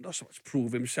 And not so much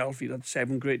prove himself. He had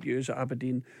 7 great years at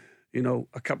Aberdeen.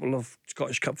 A couple of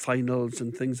Scottish Cup finals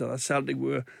and things like that. Celtic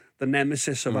were the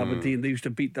nemesis of Aberdeen. They used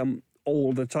to beat them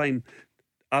all the time.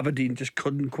 Aberdeen just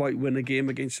couldn't quite win a game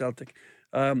against Celtic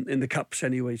in the Cups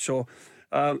anyway. So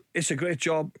it's a great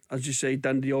job, as you say,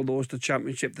 Dundee, although it's the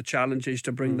championship, the challenge is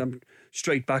to bring them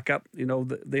straight back up.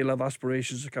 They'll have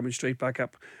aspirations of coming straight back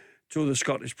up to the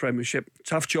Scottish Premiership.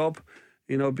 Tough job,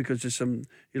 because there's some,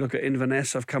 you look at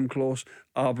Inverness have come close,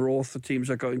 Arbroath, the teams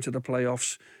that got into the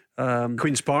playoffs.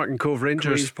 Queen's Park and Cove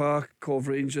Rangers.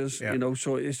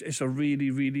 So it's a really,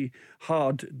 really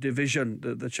hard division,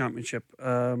 the championship.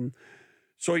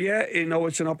 So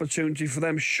it's an opportunity for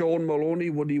them. Sean Maloney,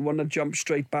 would he want to jump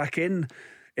straight back in?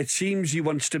 It seems he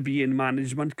wants to be in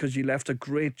management because he left a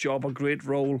great job, a great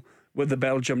role with the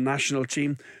Belgium national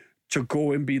team to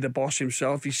go and be the boss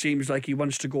himself. He seems like he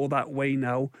wants to go that way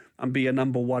now and be a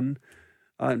number one.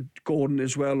 And Gordon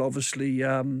as well, obviously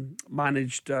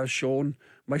managed Sean,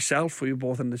 myself. We were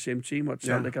both in the same team at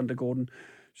Celtic under Gordon.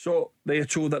 So they are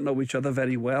two that know each other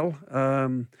very well.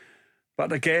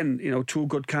 But again, two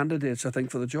good candidates, I think,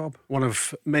 for the job. One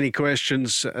of many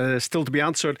questions still to be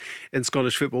answered in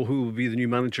Scottish football. Who will be the new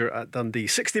manager at Dundee?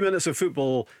 60 minutes of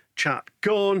football chat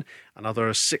gone.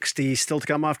 Another 60 still to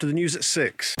come after the news at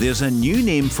 6. There's a new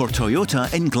name for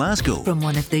Toyota in Glasgow. From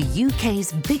one of the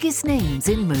UK's biggest names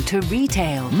in motor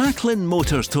retail. Maclean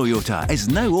Motors Toyota is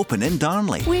now open in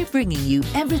Darnley. We're bringing you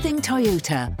everything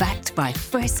Toyota, backed by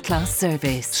first-class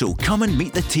service. So come and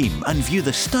meet the team and view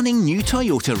the stunning new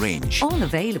Toyota range. All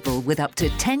available with up to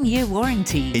 10-year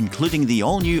warranty. Including the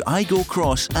all-new Igo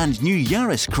Cross and new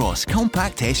Yaris Cross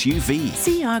compact SUV.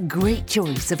 See our great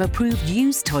choice of approved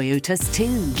used Toyotas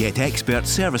too. Get expert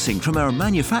servicing from our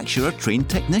manufacturer-trained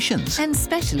technicians. And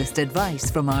specialist advice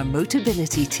from our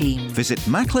Motability team. Visit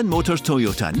Maclean Motors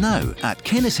Toyota now at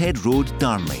Kennishead Road,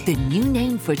 Darnley. The new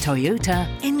name for Toyota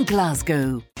in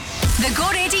Glasgow. The Go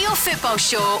Radio Football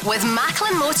Show with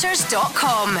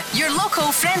MacleanMotors.com. Your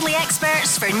local friendly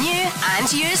experts for new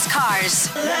and used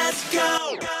cars. Let's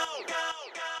go!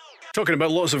 Talking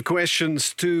about lots of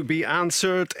questions to be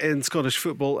answered in Scottish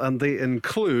football, and they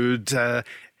include...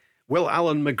 will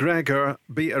Alan McGregor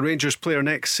be a Rangers player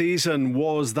next season?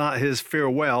 Was that his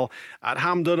farewell at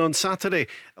Hampden on Saturday?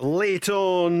 Late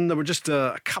on, there were just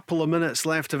a couple of minutes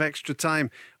left of extra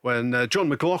time when John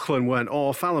McLaughlin went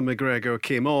off. Alan McGregor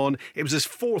came on. It was his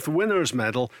 4th winners'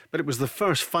 medal, but it was the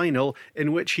first final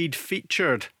in which he'd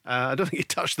featured. I don't think he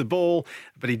touched the ball,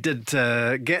 but he did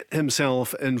get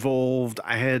himself involved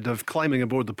ahead of climbing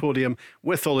aboard the podium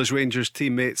with all his Rangers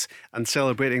teammates and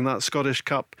celebrating that Scottish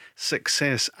Cup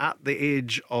success at the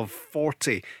age of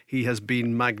 40. He has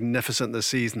been magnificent this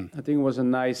season. I think it was a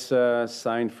nice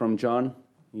sign from John.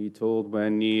 He told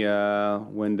when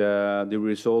the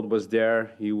result was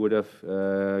there, he would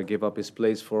have give up his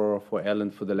place for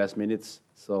Alan for the last minutes.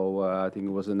 So I think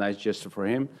it was a nice gesture for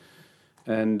him.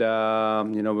 And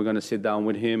we're going to sit down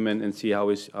with him and see how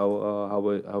his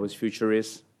future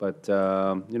is. But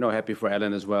happy for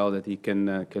Alan as well that he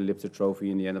can lift the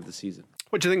trophy in the end of the season.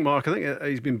 What do you think, Mark? I think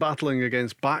he's been battling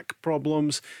against back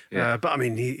problems, but I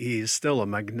mean, he is still a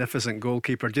magnificent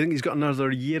goalkeeper. Do you think he's got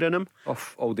another year in him?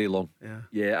 All day long.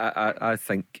 I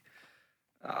think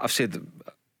I've said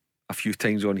a few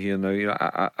times on here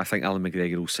now. I think Alan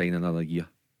McGregor will sign another year.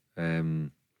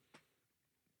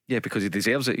 Because he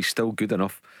deserves it. He's still good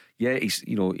enough. He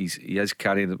is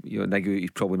carrying. Nigel,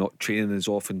 he's probably not training as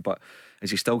often, but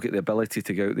has he still got the ability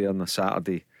to go out there on a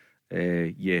Saturday?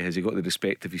 Has he got the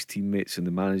respect of his teammates and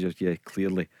the managers? Yeah,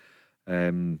 clearly.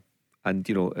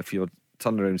 If you're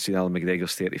turning around and saying Alan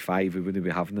McGregor's 35, we wouldn't be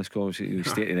having this conversation.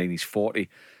 He's 39, he's 40,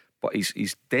 but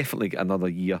he's definitely got another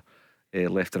year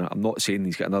left in it. I'm not saying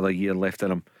he's got another year left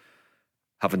in him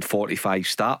having 45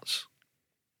 starts,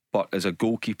 but as a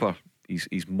goalkeeper,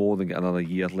 he's more than got another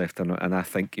year left in it, and I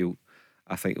think he'll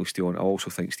stay on. I also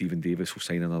think Stephen Davis will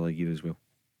sign another year as well.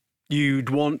 You'd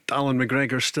want Alan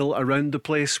McGregor still around the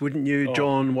place, wouldn't you,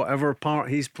 John? Whatever part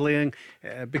he's playing,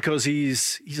 because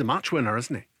he's a match winner,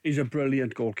 isn't he? He's a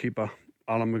brilliant goalkeeper,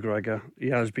 Alan McGregor. He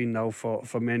has been now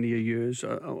for many years.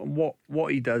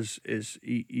 What he does is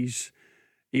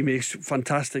he makes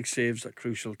fantastic saves at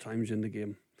crucial times in the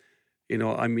game.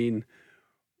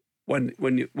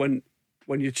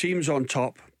 When your team's on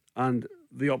top and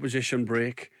the opposition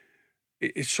break,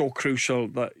 it's so crucial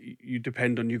that you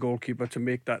depend on your goalkeeper to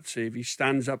make that save. He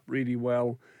stands up really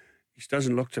well. He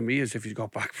doesn't look to me as if he's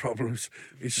got back problems.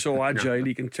 He's so agile.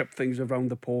 He can tip things around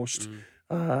the post.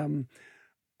 And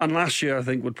last year, I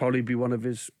think, would probably be one of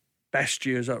his best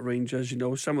years at Rangers.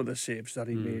 Some of the saves that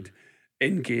he made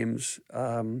in games.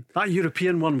 That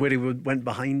European one where he went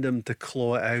behind him to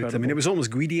claw it out. Incredible. I mean, it was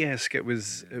almost Guidi-esque. It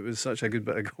was such a good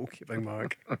bit of goalkeeping,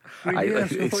 Mark. I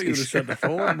thought you would have said the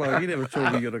forward, Mark. You never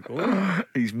told me you're a goal.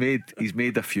 He's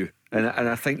made a few, and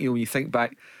I think when you think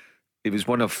back, it was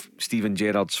one of Steven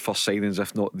Gerrard's first signings,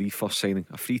 if not the first signing.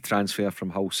 A free transfer from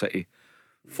Hull City.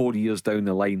 4 years down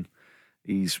the line,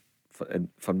 he's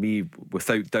for me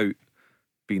without doubt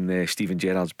been Steven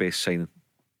Gerrard's best signing.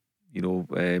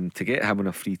 To get him on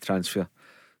a free transfer,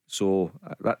 so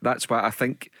that's why I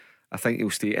think he'll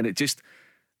stay. And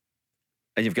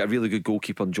you've got a really good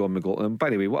goalkeeper in John McLaughlin. And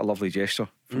by the way, what a lovely gesture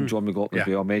from John McLaughlin.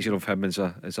 A measure of him as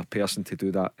a person to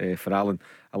do that for Alan.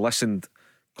 I listened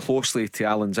closely to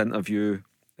Alan's interview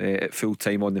at full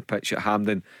time on the pitch at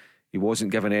Hampden. He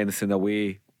wasn't giving anything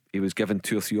away. He was given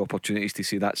 2 or 3 opportunities to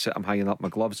say, that's it, I'm hanging up my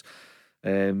gloves.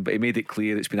 But he made it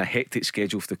clear it's been a hectic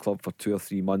schedule for the club for 2 or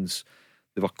 3 months.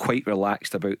 They were quite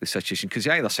relaxed about the situation, because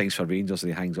he either signs for Rangers or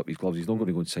he hangs up his gloves. He's not going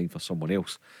to go and sign for someone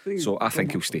else. So I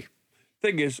think he'll stay.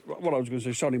 Thing is, what I was going to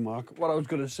say, sorry Mark, what I was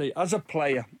going to say, as a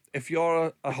player, if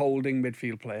you're a holding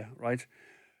midfield player, right,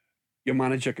 your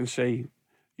manager can say,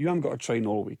 you haven't got to train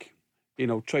all week.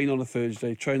 Train on a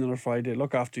Thursday, train on a Friday,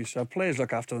 look after yourself. Players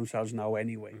look after themselves now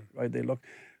anyway, right?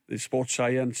 They sports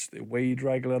science, they wade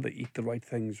regular, they eat the right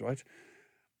things, right?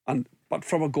 But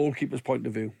from a goalkeeper's point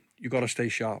of view, you've got to stay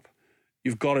sharp.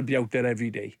 You've got to be out there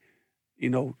every day,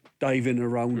 diving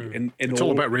around in it's all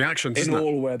about reactions, in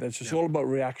all weathers. It's all about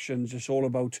reactions. It's all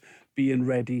about being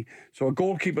ready. So a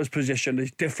goalkeeper's position is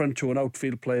different to an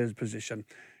outfield player's position.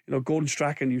 Gordon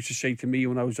Strachan used to say to me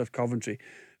when I was at Coventry,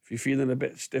 if you're feeling a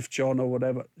bit stiff, John, or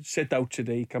whatever, sit out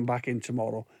today, come back in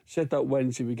tomorrow. Sit out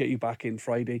Wednesday, we get you back in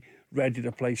Friday, ready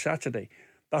to play Saturday.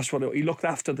 That's what he looked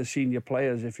after the senior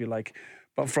players, if you like.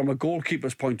 But from a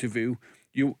goalkeeper's point of view,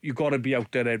 you got to be out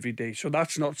there every day. So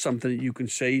that's not something that you can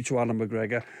say to Alan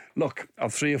McGregor, look,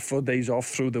 I've 3 or 4 days off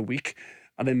through the week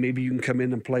and then maybe you can come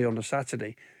in and play on a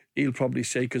Saturday. He'll probably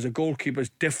say, because a goalkeeper's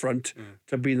different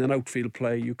to being an outfield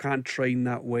player. You can't train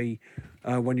that way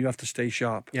when you have to stay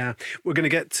sharp. Yeah, we're going to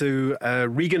get to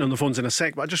Regan on the phones in a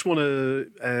sec, but I just want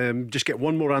to just get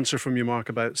one more answer from you, Mark,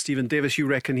 about Stephen Davis. You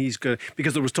reckon he's going to,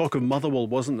 because there was talk of Motherwell,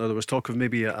 wasn't there? There was talk of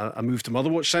maybe a move to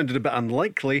Motherwell, which sounded a bit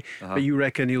unlikely, but you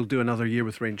reckon he'll do another year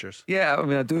with Rangers? Yeah,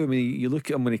 I do. You look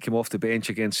at him when he came off the bench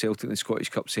against Celtic in the Scottish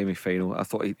Cup semi-final. I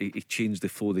thought he changed the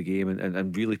flow of the game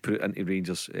and really put it into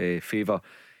Rangers' favour.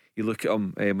 You look at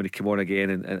him when he came on again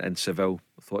in Seville.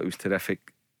 I thought he was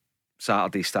terrific.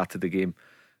 Saturday started the game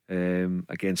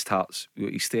against Hearts.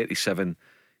 He's 37.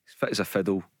 He's fit as a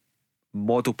fiddle.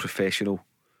 Model professional.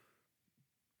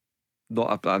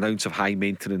 Not an ounce of high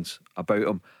maintenance about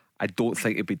him. I don't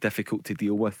think it'd be difficult to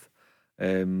deal with.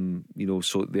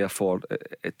 So therefore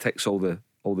it ticks all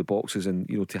the boxes. And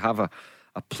to have a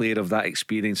player of that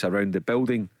experience around the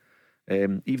building,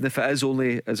 even if it is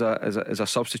only as a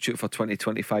substitute for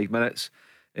 20-25 minutes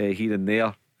here and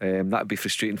there, that'd be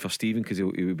frustrating for Stephen, because he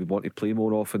would be wanting to play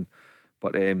more often.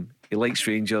 But he likes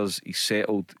Rangers, he's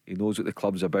settled, he knows what the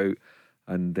club's about,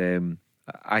 and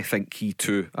I think he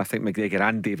too, I think McGregor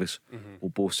and Davis will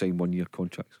both sign 1-year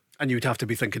contracts. And you'd have to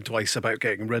be thinking twice about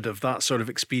getting rid of that sort of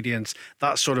experience,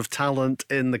 that sort of talent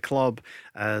in the club.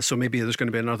 So maybe there's going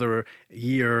to be another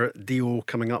year deal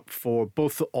coming up for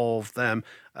both of them,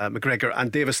 McGregor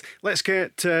and Davis. Let's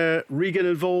get Regan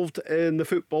involved in the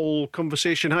football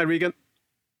conversation. Hi, Regan.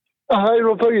 Hi,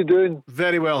 Rob. How are you doing?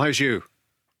 Very well. How's you?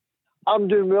 I'm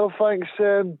doing well, thanks.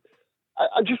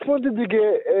 I just wanted to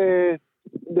get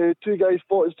the two guys'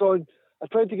 thoughts on. I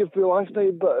tried to get through last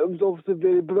night, but it was obviously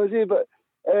very busy. But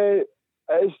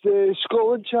it's the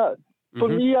Scotland chat. For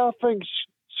me, I think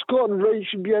Scotland Wright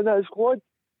should be in that squad.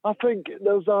 I think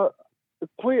there's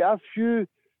quite a few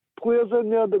players in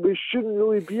there that we shouldn't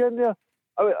really be in there.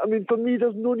 I mean, for me,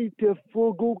 there's no need to have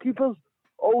 4 goalkeepers.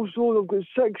 Also, they've got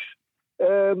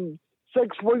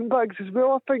 6 wing backs as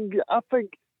well. I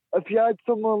think if you had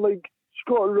someone like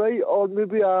Scott Wright or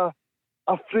maybe a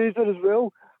Fraser as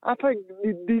well, I think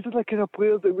these are the kind of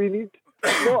players that we need.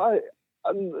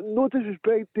 No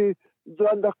disrespect to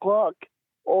Zander Clark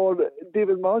or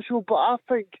David Marshall, but I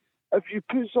think if you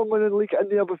put someone in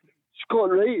there with Scott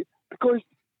Wright, because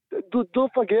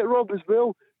don't forget, Rob, as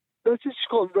well, this is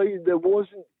Scott Wright that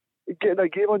wasn't getting a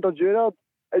game under Gerrard,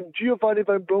 and Giovanni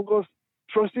Van Bronckhorst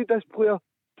trusted this player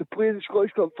to play in the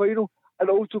Scottish Cup final and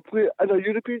also play in a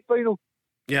European final.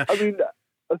 Yeah. I mean...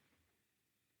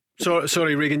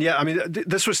 Sorry, Regan. Yeah, I mean,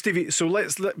 this was Stevie. So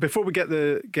before we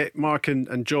get Mark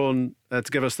and John to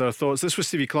give us their thoughts. This was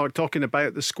Stevie Clarke talking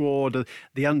about the squad,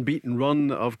 the unbeaten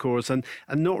run, of course, and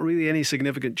not really any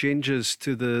significant changes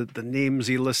to the names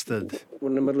he listed. We're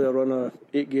in the middle of a run of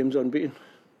 8 games unbeaten.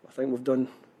 I think we've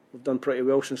done pretty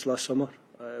well since last summer.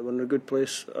 We're in a good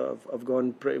place. I've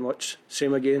gone pretty much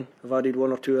same again. I've added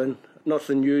 1 or 2 in.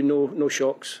 Nothing new, no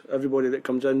shocks. Everybody that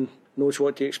comes in knows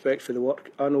what to expect for the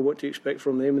work. I know what to expect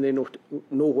from them, and they know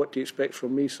what to expect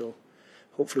from me. So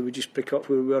hopefully we just pick up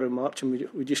where we were in March, and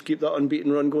we just keep that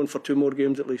unbeaten run going for 2 more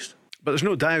games at least. But there's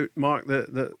no doubt, Mark,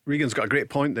 that Regan's got a great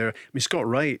point there. I mean, Scott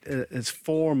Wright, his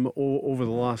form over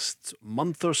the last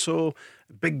month or so,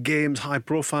 big games, high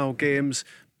profile games,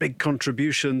 big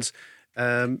contributions.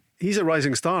 He's a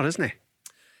rising star, isn't he?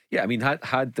 Yeah, I mean,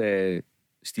 had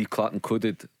Steve Clarke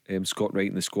included Scott Wright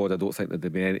in the squad, I don't think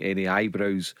there'd be any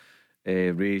eyebrows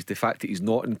raised. The fact that he's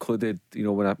not included,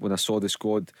 when I saw the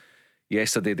squad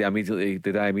yesterday,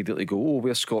 did I immediately go, oh,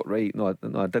 where's Scott Wright? No,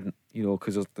 I didn't.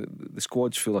 Because the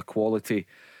squad's full of quality.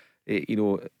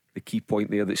 The key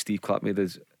point there that Steve Clarke made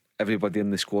is everybody in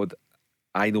the squad,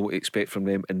 I know what to expect from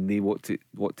them, and they what to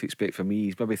expect from me.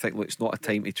 He's maybe thinking, look, it's not a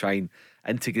time to try and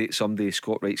integrate somebody.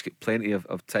 Scott Wright's got plenty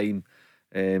of time.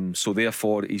 So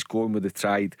therefore he's going with the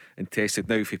tried and tested.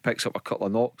 Now if he picks up a couple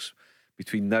of knocks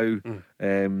between now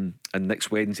and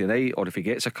next Wednesday night, or if he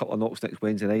gets a couple of knocks next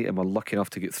Wednesday night and we're lucky enough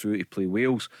to get through to play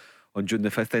Wales on June the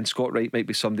 5th, then Scott Wright might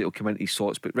be somebody that'll come into his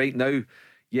slots. But right now,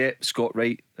 yeah, Scott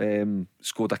Wright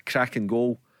scored a cracking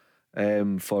goal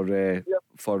for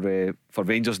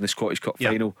Rangers in the Scottish Cup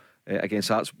final against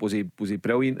Hearts. Was he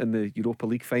brilliant in the Europa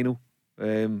League final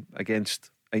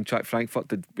against Eintracht Frankfurt?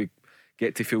 Did we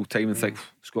get to full time and think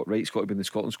Scott Wright's got to be in the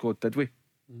Scotland squad? Did we?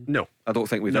 No, I don't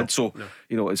think we did. So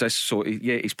is this? So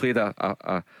he's played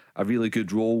a really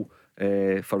good role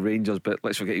for Rangers, but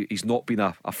let's forget he's not been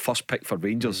a first pick for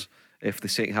Rangers for the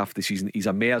second half of the season. He's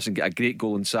emerged and got a great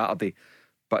goal on Saturday,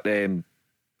 but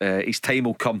his time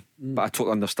will come. But I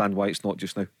totally understand why it's not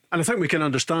just now. And I think we can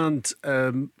understand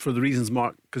for the reasons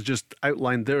Mark has just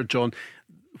outlined there, John,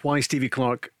 why Stevie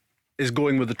Clarke is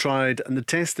going with the tried and the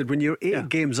tested. When you're 8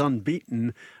 games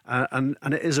unbeaten and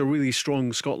it is a really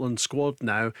strong Scotland squad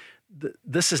now,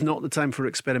 this is not the time for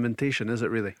experimentation, is it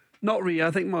really? Not really.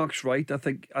 I think Mark's right. I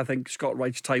think Scott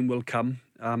Wright's time will come.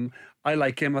 I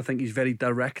like him. I think he's very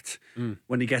direct.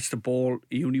 When he gets the ball,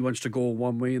 he only wants to go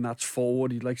one way, and that's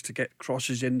forward. He likes to get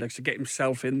crosses in, likes to get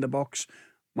himself in the box.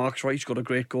 Mark's right. He's got a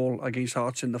great goal against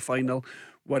Hearts in the final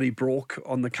where he broke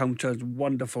on the counter.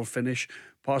 Wonderful finish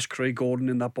past Craig Gordon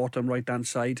in that bottom right hand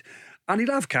side, and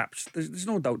he'll have caps. There's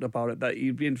no doubt about it that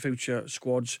he'll be in future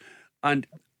squads. And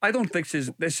I don't think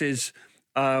this is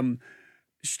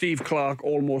Steve Clarke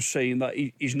almost saying that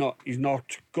he's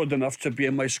not good enough to be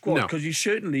in my squad, because he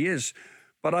certainly is.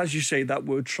 But as you say, that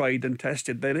word tried and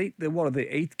tested. They're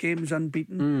 8 games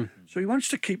unbeaten. So he wants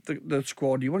to keep the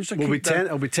squad. He wants to keep 10.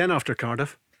 It'll be 10 after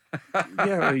Cardiff.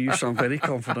 Yeah, well, you sound very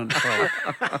confident.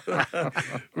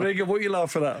 Regan, what you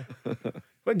laugh for that?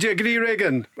 But do you agree,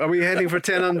 Regan? Are we heading for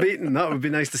 10 unbeaten? That would be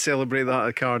nice to celebrate that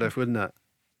at Cardiff, wouldn't it?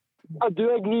 I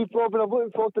do agree, Rob, and I'm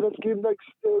looking forward to this game next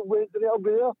Wednesday. I'll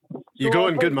be there. You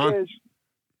going? Good man.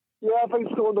 Yeah, I think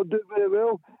Scotland will do very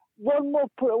well. One more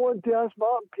point I want to ask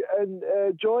Mark and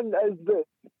John is that,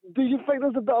 do you think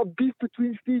there's a bit of beef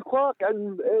between Steve Clarke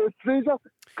and Fraser?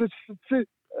 Because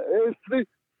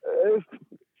if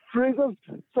Fraser's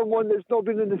someone that's not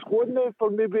been in the squad now for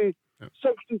maybe 6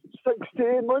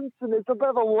 to 8 months, and it's a bit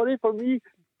of a worry for me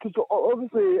because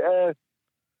obviously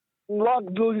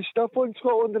Mark knows his stuff on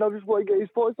Scotland, and I just want to get his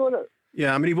thoughts on it.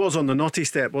 Yeah, I mean, he was on the naughty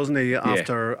step, wasn't he?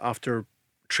 After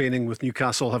training with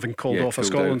Newcastle, having called off a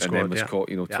Scotland squad, and then was caught,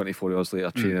 24 hours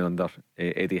later training under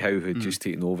Eddie Howe, who'd just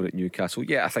taken over at Newcastle.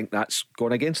 Yeah, I think that's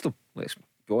gone against him. Let's be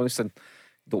honest, and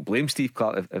don't blame Steve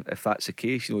Clarke if that's the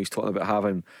case. He's talking about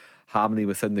having harmony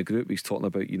within the group. He's talking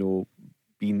about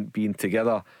being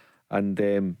together, and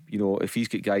if he's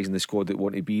got guys in the squad that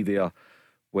want to be there,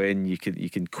 when you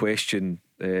can question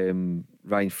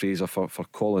Ryan Fraser for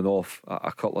calling off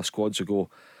a couple of squads ago,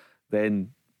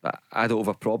 then I don't have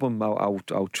a problem.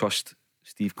 I'll trust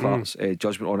Steve Clarke's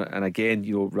judgment on it. And again,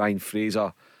 Ryan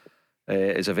Fraser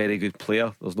is a very good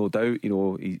player. There's no doubt.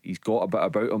 He's got a bit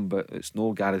about him, but it's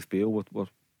no Gareth Bale we're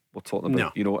talking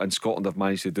about. No. And Scotland have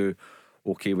managed to do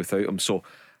okay without him. So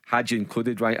had you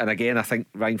included Ryan, and again, I think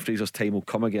Ryan Fraser's time will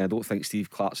come again. I don't think Steve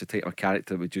Clarke's the type of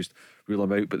character that would just rule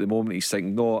him out. But the moment he's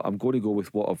thinking, no, I'm going to go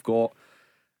with what I've got.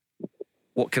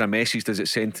 What kind of message does it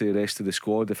send to the rest of the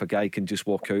squad if a guy can just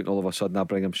walk out and all of a sudden I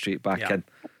bring him straight back in?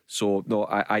 So no,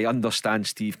 I understand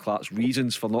Steve Clarke's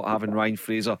reasons for not having Ryan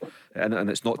Fraser, and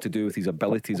it's not to do with his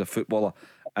ability as a footballer,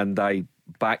 and I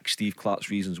back Steve Clarke's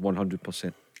reasons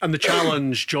 100%. And the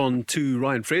challenge, John, to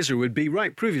Ryan Fraser would be,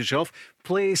 right, prove yourself,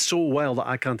 play so well that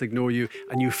I can't ignore you,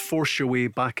 and you force your way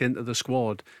back into the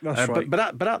squad. That's right. But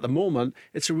at the moment,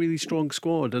 it's a really strong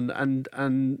squad,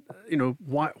 and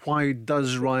why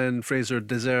does Ryan Fraser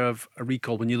deserve a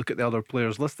recall when you look at the other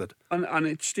players listed? And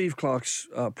it's Steve Clarke's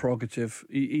prerogative.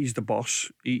 He's the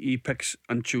boss. He picks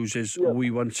and chooses who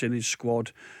he wants in his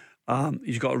squad.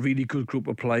 He's got a really good group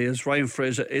of players. Ryan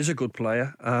Fraser is a good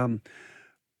player,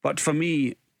 but for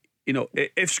me,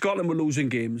 if Scotland were losing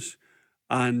games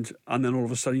and then all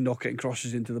of a sudden you're not getting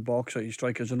crosses into the box, or your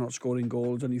strikers are not scoring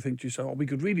goals, and you think to yourself, we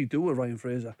could really do with Ryan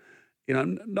Fraser.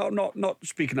 Not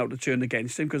speaking out to turn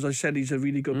against him, because I said he's a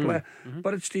really good player,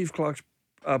 but it's Steve Clarke's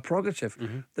prerogative.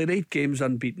 They're 8 games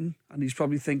unbeaten, and he's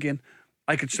probably thinking,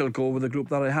 I could still go with the group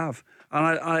that I have.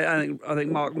 And I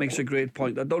think Mark makes a great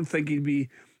point. I don't think he'll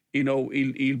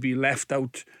be left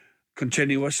out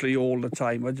continuously all the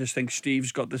time. I just think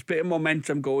Steve's got this bit of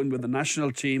momentum going with the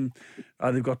national team.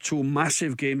 They've got 2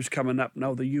 massive games coming up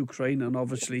now, the Ukraine, and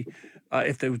obviously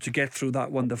if they were to get through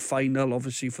that one, the final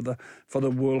obviously for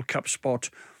the World Cup spot.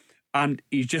 And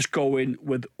he's just going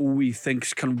with who he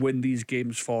thinks can win these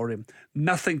games for him.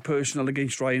 Nothing personal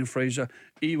against Ryan Fraser.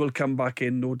 He will come back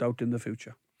in, no doubt, in the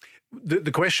future.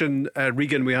 The question,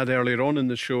 Regan, we had earlier on in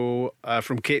the show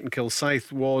from Kate and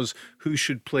Kilsyth was who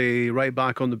should play right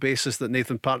back on the basis that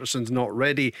Nathan Patterson's not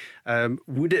ready.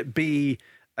 Would it be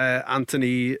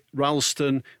Anthony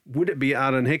Ralston? Would it be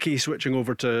Aaron Hickey switching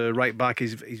over to right back?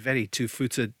 He's very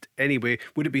 2-footed anyway.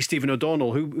 Would it be Stephen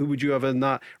O'Donnell? Who would you have in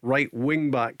that right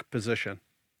wing back position?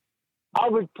 I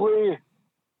would play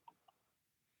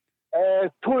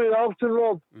Tony Ralston,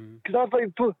 Rob, because I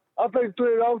think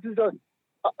Tony Ralston's had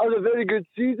a very good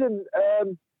season.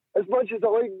 As much as I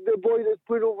like the boy that's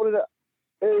playing over in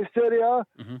the Serie A,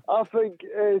 I think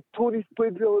Tony's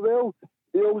played really well.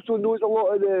 He also knows a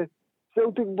lot of the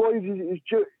Celtic boys.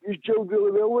 He's gelled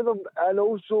really well with them, and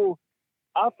also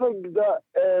I think that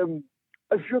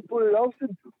if you're Tony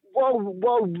Ralston, what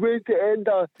a way to end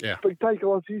a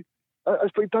spectacular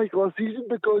season,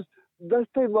 because this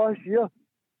time last year,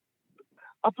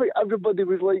 I think everybody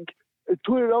was like,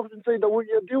 Tony Ralston signed a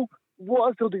 1-year deal. What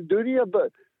are Celtic doing here?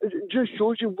 But it just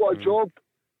shows you what a job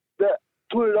that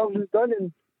Tony Ralston's done,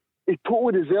 and he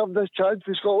totally deserved this chance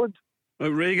for Scotland.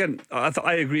 Regan,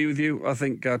 I agree with you. I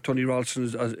think Tony Ralston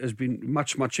has been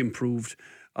much improved,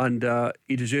 and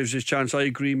he deserves his chance. I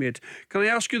agree, mate. Can I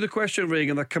ask you the question,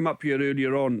 Regan, that came up here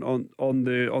earlier on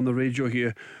the radio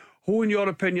here? Who, in your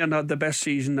opinion, had the best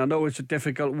season? I know it's a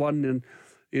difficult one, and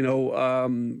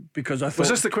because I thought... Was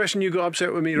this the question you got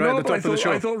upset with me right at the top of the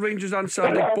show? I thought Rangers and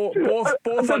Celtic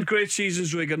both had great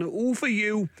seasons, Regan. Who for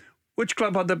you, which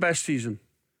club had the best season?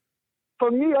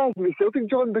 For me, it has to be Celtic,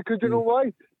 John, because you know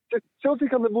why?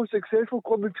 Celtic are the most successful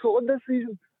club in Scotland this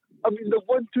season. I mean, they've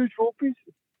won 2 trophies.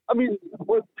 I mean,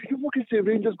 people can say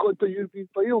Rangers got to a European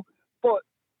final, but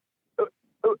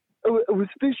it was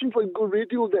stations like Go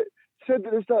Radio that said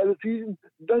at the start of the season,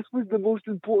 this was the most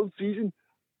important season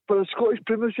for a Scottish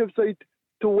Premiership side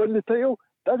to win the title.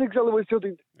 That's exactly what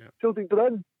Celtic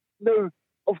done. Now,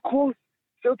 of course,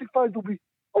 Celtic fans will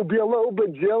be a little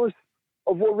bit jealous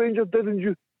of what Rangers did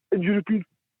in European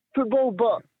football,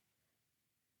 but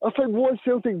I think what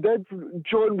Celtic did,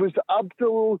 John, was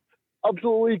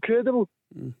absolutely incredible.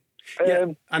 Yeah,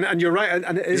 and you're right,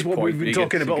 and it is what we've been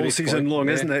talking about all season long,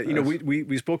 isn't it? You know,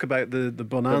 we spoke about the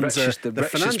bonanza, the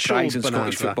financial prize in Scottish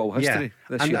bonanza, football history,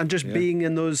 and just being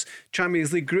in those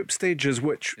Champions League group stages,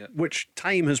 which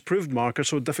time has proved, Mark, are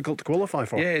so difficult to qualify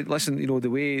for. Yeah, listen, you know, the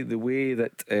way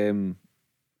that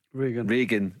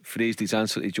Reagan phrased his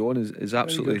answer to John is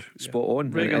absolutely spot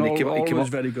on. Reagan and he came up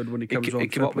very good when he comes on. He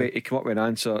came up with an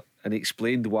answer, and he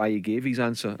explained why he gave his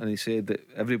answer, and he said that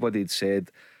everybody had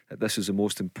said that this is the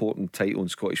most important title in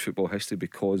Scottish football history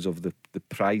because of the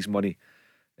prize money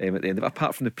at the end of it,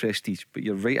 apart from the prestige. But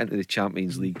you're right into the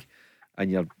Champions League,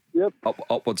 and you're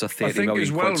upwards of 30 million. I think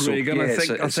as well, so, Reagan. yeah,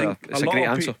 it's a great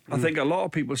answer. I think a lot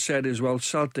of people said as well,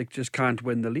 Celtic just can't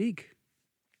win the league.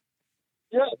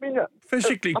 Yeah, I mean,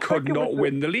 physically could not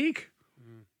win the league.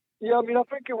 Yeah, I mean, I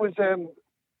think it was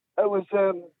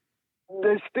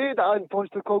the state that Ange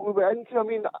Postecoglou went into. I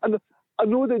mean, I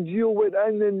know that Gio went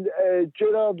in and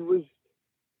Gerrard was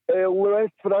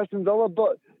left for Aston Villa,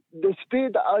 but the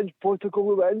state that Ange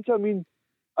Postecoglou went into,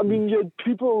 I mean, you had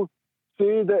people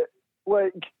say that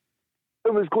like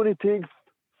it was going to take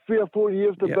 3 or 4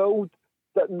 years to build.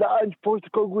 That Ange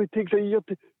Postecoglou takes a year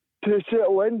to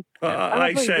settle in.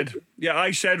 I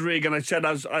said, Reagan, I said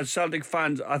as Celtic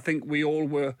fans, I think we all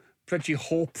were pretty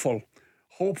hopeful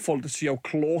to see how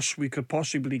close we could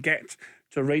possibly get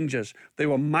to Rangers. They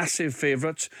were massive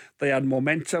favourites. They had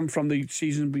momentum from the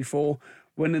season before,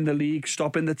 winning the league,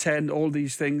 stopping the 10, all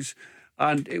these things.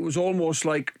 And it was almost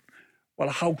like, well,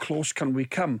 how close can we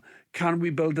come? Can we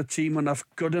build a team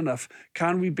good enough?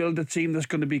 Can we build a team that's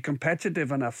going to be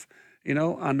competitive enough? You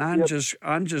know, and Ange's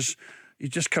he's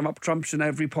just come up trumps in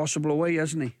every possible way,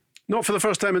 hasn't he? Not for the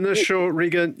first time in this show,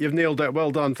 Regan. You've nailed it.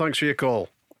 Well done. Thanks for your call.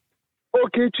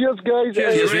 Okay, cheers, guys.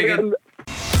 Cheers, Regan.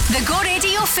 The Go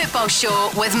Radio Football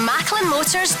Show with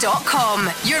MacleanMotors.com.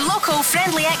 Your local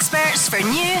friendly experts for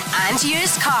new and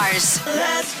used cars.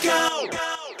 Let's go!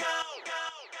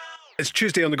 It's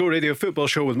Tuesday on the Go Radio Football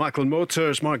Show with Maclean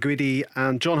Motors, Mark Guidi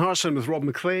and John Hartson with Rob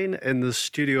Maclean in the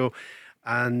studio.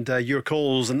 And your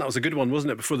calls, and that was a good one,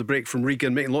 wasn't it, before the break from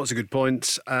Regan, making lots of good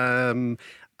points and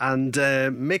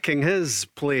making his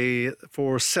play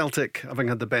for Celtic having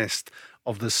had the best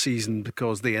of the season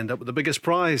because they end up with the biggest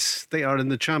prize. They are in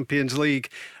the Champions League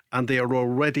and they are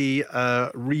already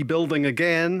rebuilding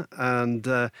again, and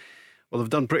well, they've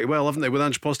done pretty well, haven't they, with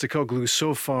Ange Postecoglou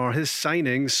so far. His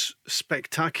signings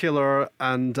spectacular,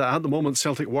 and at the moment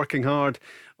Celtic working hard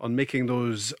on making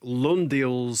those loan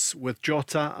deals with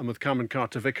Jota and with Cameron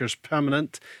Carter-Vickers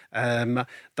permanent. Daisen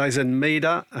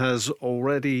Maeda has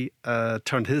already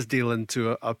turned his deal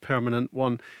into a permanent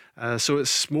one. So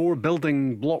it's more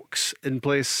building blocks in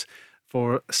place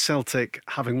for Celtic,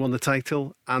 having won the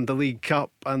title and the League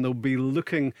Cup, and they'll be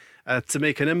looking to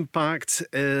make an impact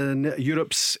in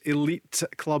Europe's elite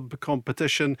club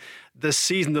competition this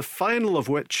season, the final of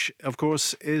which, of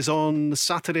course, is on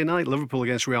Saturday night, Liverpool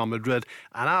against Real Madrid.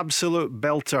 An absolute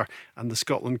belter, and the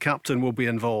Scotland captain will be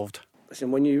involved.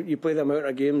 Listen, when you play the amount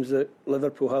of games that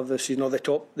Liverpool have this season, or the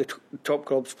top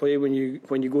clubs play, when you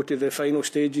go to the final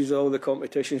stages of all the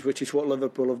competitions, which is what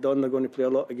Liverpool have done, they're going to play a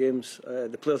lot of games.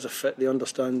 The players are fit, they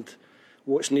understand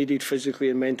what's needed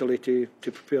physically and mentally to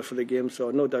prepare for the game,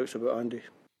 so no doubts about Andy.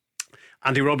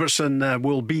 Andy Robertson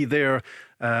will be there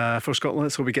for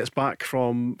Scotland, so he gets back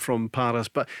from Paris.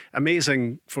 But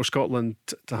amazing for Scotland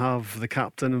to have the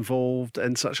captain involved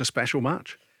in such a special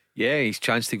match. Yeah, he's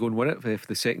chance to go and win it for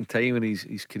the second time in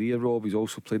his career, Rob. He's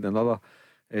also played in another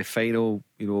final.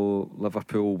 You know,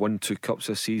 Liverpool won 2 cups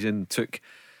this season, took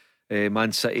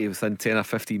Man City within 10 or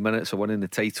 15 minutes of winning the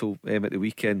title at the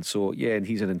weekend. So yeah, and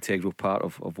he's an integral part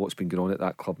of what's been going on at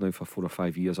that club now for 4 or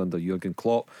 5 years under Jurgen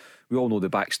Klopp. We all know the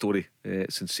backstory.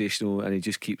 It's sensational, and he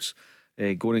just keeps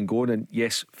going and going. And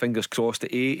yes, fingers crossed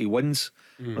that he wins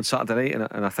on Saturday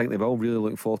night, and I think they're all really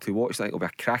looking forward to watch. I think it'll be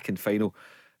a cracking final,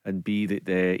 and B,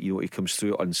 that he comes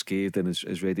through it unscathed and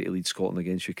is ready to lead Scotland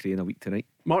against Ukraine a week tonight.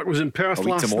 Mark was in Perth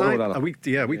last tomorrow, night. rather.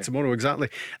 A week tomorrow, exactly.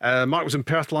 Mark was in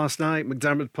Perth last night,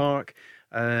 McDermott Park.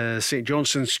 St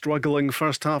Johnstone struggling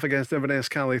first half against Inverness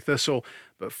Cali Thistle,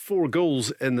 but 4 goals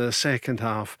in the second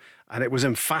half, and it was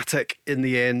emphatic in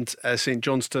the end. St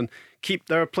Johnstone keep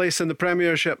their place in the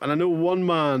Premiership, and I know one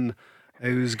man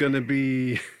who's going to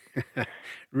be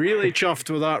really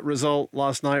chuffed with that result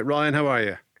last night. Ryan, how are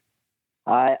you?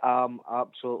 I am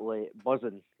absolutely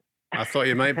buzzing. I thought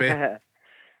you might be.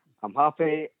 I'm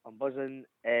happy, I'm buzzing,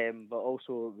 but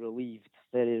also relieved,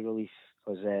 very relieved,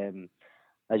 because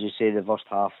as you say, the first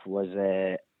half was,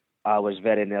 I was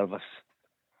very nervous.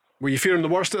 Were you fearing the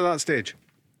worst at that stage?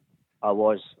 I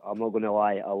was, I'm not going to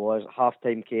lie, I was. Half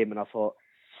time came and I thought,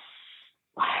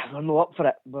 we're not up for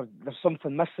it. There's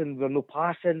something missing. We're no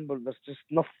passing. There's just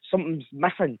something's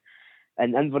missing.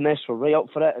 And Inverness were right up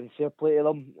for it, and fair play to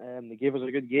them. They gave us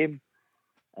a good game.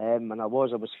 And I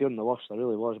was fearing the worst, I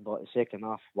really was. But the second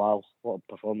half, wow, what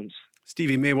a performance.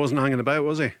 Stevie May wasn't hanging about,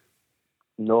 was he?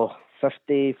 No,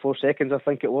 54 seconds I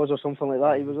think it was, or something like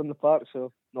that. He was in the park,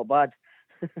 so not bad.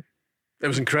 It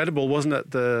was incredible, wasn't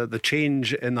it? The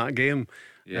change in that game,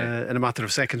 in a matter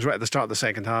of seconds, right at the start of the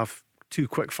second half. 2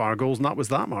 quick fire goals, and that was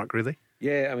that, Mark, really.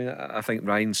 Yeah, I mean, I think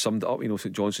Ryan summed it up.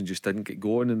 St Johnstone just didn't get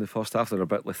going in the first half. They were a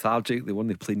bit lethargic. They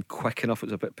weren't playing quick enough. It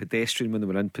was a bit pedestrian when they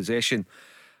were in possession.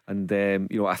 And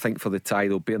I think for the tie,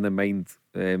 though, bearing in mind,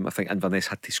 I think Inverness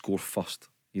had to score first,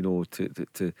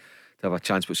 to have a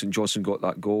chance. But St Johnstone got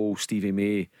that goal. Stevie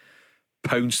May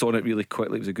pounced on it really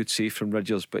quickly. It was a good save from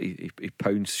Ridgers, but he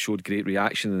pounced, showed great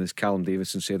reaction. And as Callum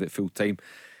Davison said at full time,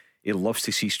 he loves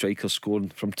to see strikers scoring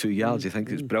from 2 yards. I think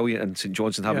it's brilliant, and St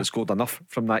Johnstone haven't scored enough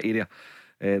from that area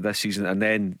this season. And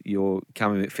then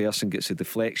Cammy McPherson gets a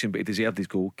deflection, but he deserved his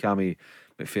goal. Cammy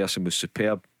McPherson was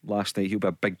superb last night. He'll be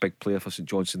a big player for St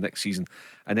Johnstone next season.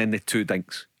 And then the 2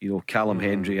 dinks, Callum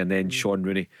Hendry and then Sean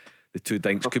Rooney. The 2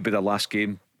 dinks could be their last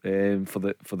game for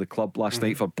the club last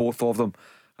night for both of them.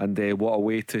 And what a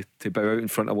way to bow out in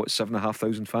front of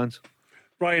 7,500 fans.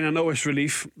 Ryan, I know it's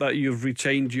relief that you've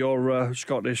retained your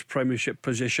Scottish Premiership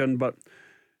position, but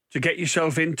to get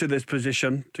yourself into this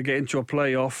position, to get into a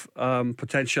playoff,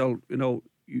 potential,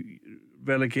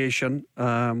 relegation,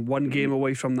 1 game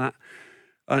away from that,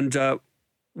 and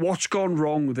what's gone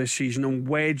wrong this season, and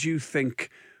where do you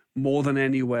think more than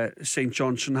anywhere St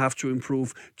Johnstone have to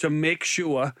improve to make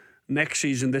sure next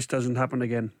season this doesn't happen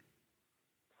again?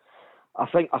 I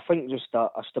think just a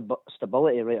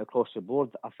stability right across the board.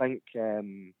 I think,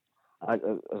 as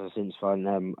a Saints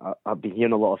fan, I've been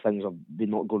hearing a lot of things have been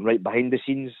not going right behind the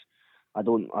scenes. I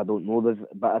don't know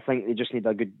but I think they just need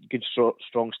a good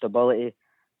strong stability,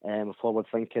 forward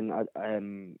thinking.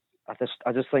 I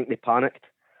just think they panicked.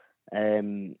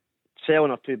 Selling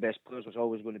our 2 best players was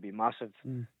always going to be massive.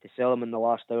 To sell them in the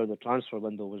last hour of the transfer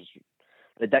window was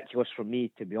ridiculous for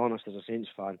me, to be honest, as a Saints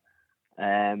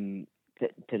fan.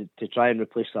 To try and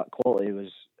replace that quality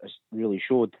was really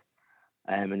showed,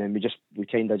 and then we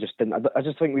kind of just didn't. I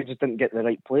just think we just didn't get the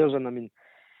right players in. I mean,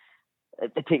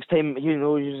 it takes time.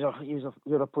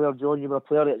 You're a player, John. You were a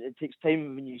player. It takes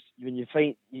time when you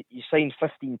sign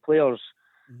 15 players.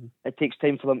 It takes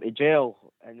time for them to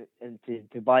gel and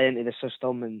to buy into the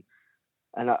system,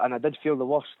 and I did feel the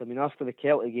worst. I mean, after the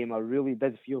Celtic game, I really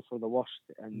did feel for the worst,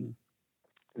 and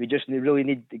we just really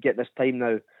need to get this time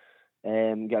now.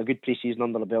 Get a good pre-season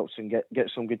under the belts and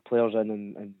get some good players in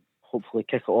and hopefully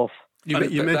kick it off.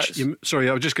 Sorry,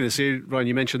 I was just going to say, Ryan,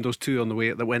 you mentioned those 2 on the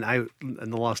way that went out in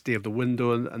the last day of the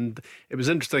window, and it was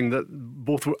interesting that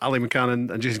both Ali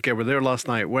McCann and Jason Kerr were there last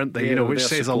night, weren't they? Which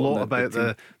says a lot about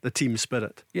the team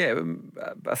spirit. Yeah,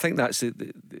 I think that's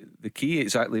the key.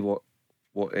 Exactly what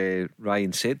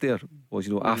Ryan said there was,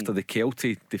 after the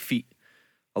Kelty defeat,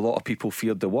 a lot of people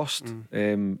feared the worst.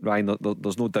 Ryan,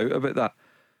 there's no doubt about that.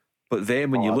 But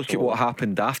then when you look at what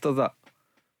happened after that,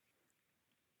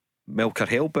 Melker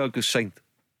Hellberg was signed.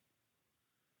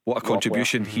 What a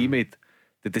contribution he made.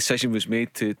 The decision was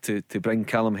made to bring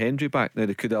Callum Hendry back. Now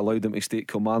they could have allowed him to stay at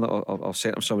Kilmarnock or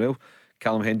sent him somewhere else.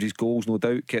 Callum Hendry's goals, no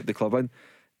doubt, kept the club in.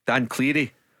 Dan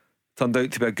Cleary turned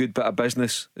out to be a good bit of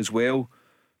business as well,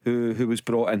 who was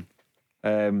brought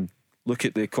in. Look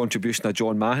at the contribution of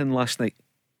John Mahon last night.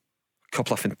 A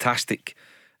couple of fantastic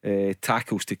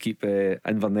tackles to keep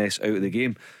Inverness out of the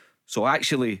game. So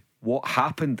actually what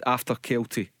happened after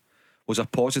Kelty was a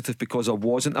positive, because there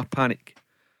wasn't a panic,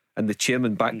 and the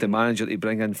chairman backed the manager to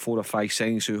bring in 4 or 5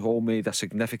 signings who all made a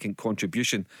significant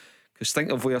contribution. Because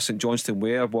think of where St Johnstone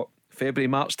were, February,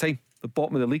 March time, the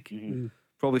bottom of the league.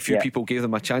 Probably few people gave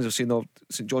them a chance of saying, no,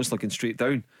 St Johnstone looking straight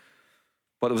down.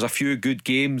 But there was a few good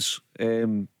games.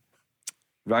 Ryan,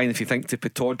 if you think to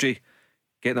Pittodrie,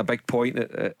 getting a big point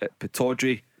at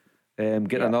Pittodrie,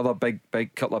 getting another big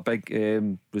couple of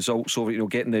big results over,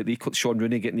 getting the Sean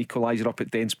Rooney getting the equaliser up at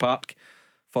Dens Park,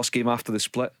 first game after the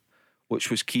split,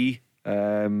 which was key.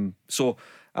 So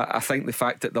I think the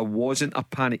fact that there wasn't a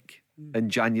panic in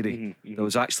January, there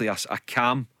was actually a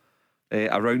calm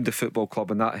around the football club,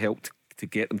 and that helped to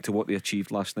get them to what they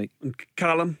achieved last night.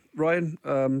 Callum, Ryan,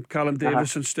 Callum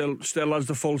Davison still has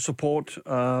the full support.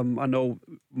 I know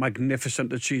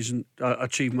magnificent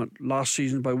achievement last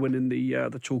season by winning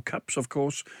the 2 cups, of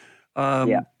course.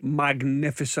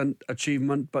 Magnificent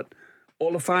achievement, but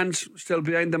all the fans still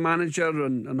behind the manager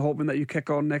and hoping that you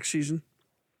kick on next season.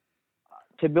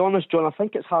 To be honest, John, I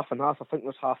think it's half and half. I think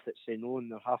there's half that say no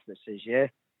and there's half that says yeah.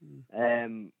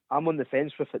 I'm on the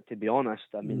fence with it, to be honest.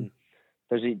 I mean,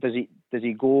 does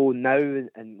he go now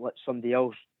and let somebody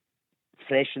else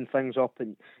freshen things up?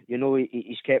 And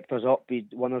he's kept us up. He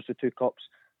won us the 2 cups.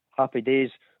 Happy days.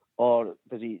 Or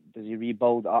does he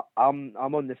rebuild? I'm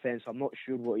on the fence. I'm not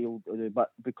sure what he'll do,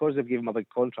 but because they've given him a big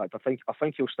contract, I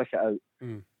think he'll stick it out.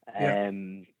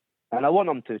 And I want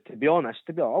him to be honest.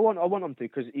 I want him to,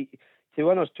 because to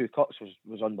win us 2 cups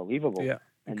was unbelievable. Yeah,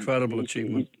 incredible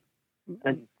achievement.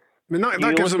 And I mean,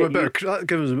 that gives him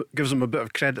a bit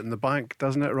of credit in the bank,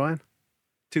 doesn't it, Ryan?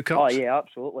 2 cups. Oh yeah,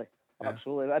 absolutely.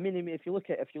 Absolutely. I mean, if you look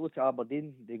at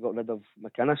Aberdeen, they got rid of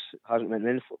McInnes. Hasn't went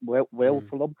in well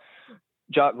for them.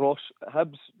 Jack Ross at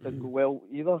Hibs didn't go well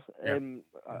either.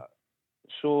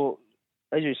 So,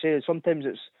 as you say, sometimes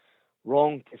it's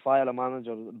wrong to fire a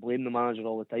manager, blame the manager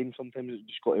all the time. Sometimes it's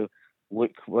just got to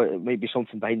look. It might be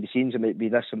something behind the scenes. It might be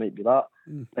this. It might be that.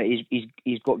 But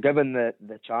he's got given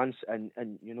the chance, and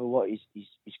you know what?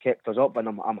 He's kept us up, and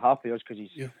I'm happy because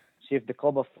he's saved the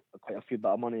club of quite a few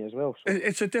bit of money as well. So.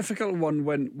 It's a difficult one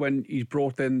when he's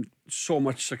brought in so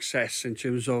much success in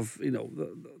terms of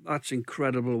that's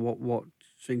incredible what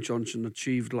St Johnstone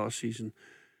achieved last season,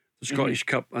 the Scottish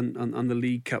Cup and the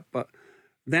League Cup. But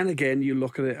then again, you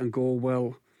look at it and go,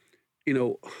 well,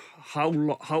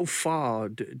 how far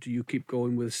do you keep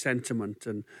going with sentiment?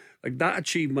 And like that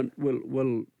achievement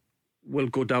will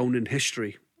go down in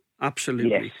history, absolutely.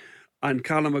 Yes. And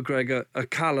Callum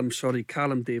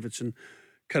Davidson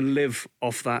can live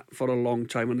off that for a long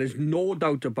time, and there's no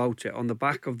doubt about it. On the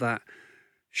back of that,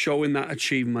 showing that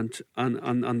achievement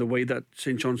and the way that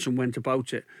St Johnstone went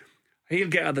about it, he'll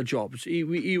get other jobs. He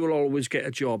will always get a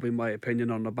job, in my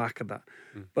opinion, on the back of that.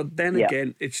 But then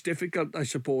again, it's difficult, I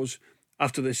suppose,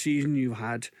 after the season you've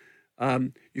had.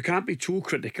 You can't be too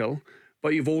critical,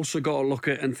 but you've also got to look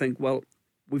at it and think, well,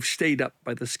 we've stayed up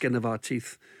by the skin of our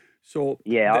teeth. So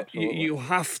you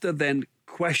have to then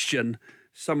question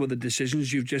some of the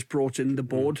decisions you've just brought in the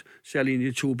board, selling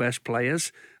your 2 best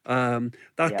players. That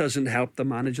doesn't help the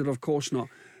manager, of course not.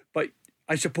 But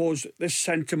I suppose this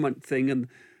sentiment thing, and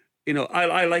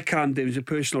I like Cam Davis, a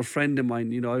personal friend of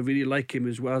mine. I really like him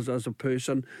as well as a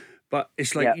person. But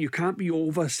it's like you can't be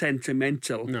over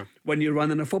sentimental when you're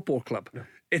running a football club. No.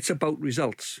 It's about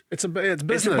results. It's business.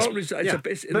 It's about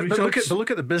results. But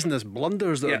look at the business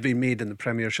blunders that have been made in the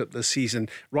Premiership this season.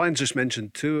 Ryan's just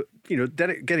mentioned too.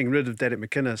 Getting rid of Derek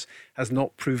McInnes has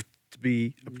not proved to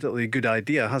be a particularly good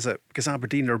idea, has it? Because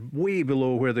Aberdeen are way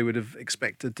below where they would have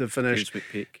expected to finish.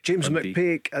 James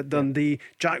McPake at Dundee,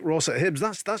 Jack Ross at Hibs.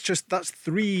 That's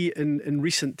 3 in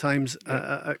recent times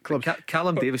at clubs.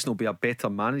 Callum Davis will be a better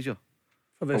manager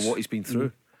for what he's been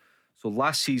through. So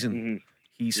last season.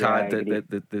 He's had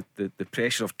the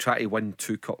pressure of trying to win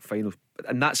 2 cup finals,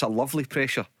 and that's a lovely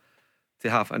pressure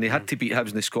to have. And he had to beat Hibs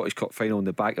in the Scottish Cup final on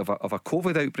the back of a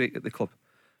COVID outbreak at the club.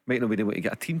 Might not be able to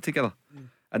get a team together.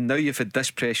 And now you've had this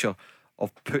pressure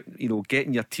of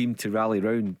getting your team to rally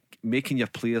round, making your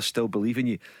players still believe in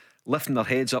you, lifting their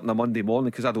heads up on a Monday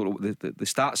morning. Because I don't know what the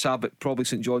stats are, but probably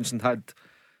St Johnstone had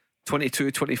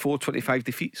 22, 24, 25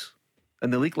 defeats in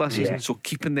the league last season, so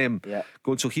keeping them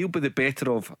going. So he'll be the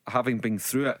better of having been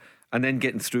through it and then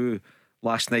getting through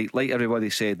last night, like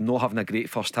everybody said, not having a great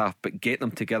first half, but getting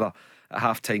them together at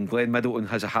half time. Glenn Middleton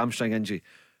has a hamstring injury.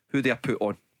 Who they put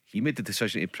on? He made the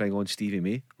decision to bring on Stevie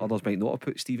May. Others might not have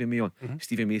put Stevie May on.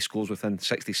 Stevie May scores within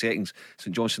 60 seconds.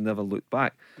 St Johnstone never looked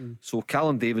back. So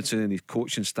Callum Davidson and his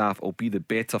coaching staff will be the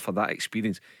better for that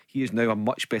experience. He is now a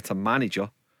much better manager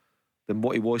than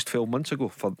what he was 12 months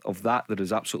ago. Of that, there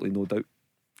is absolutely no doubt.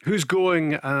 Who's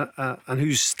going and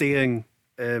who's staying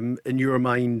in your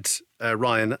mind,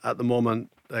 Ryan, at the moment?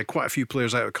 Quite a few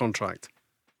players out of contract.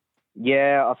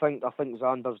 Yeah, I think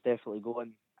Xander's definitely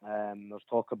going. There's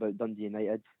talk about Dundee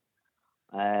United.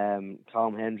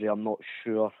 Callum Hendry, I'm not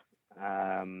sure.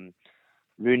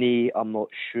 Rooney, I'm not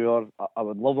sure. I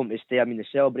would love him to stay. I mean, the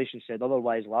celebration said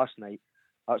otherwise last night.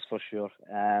 That's for sure.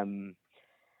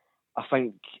 I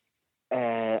think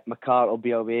McCart will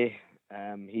be away.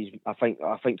 I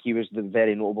think he was the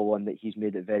very notable one that he's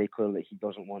made it very clear that he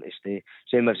doesn't want to stay.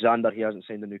 Same with Xander, he hasn't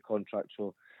signed a new contract.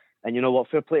 So, and you know what?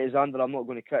 Fair play to Xander. I'm not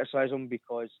going to criticise him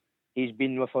because he's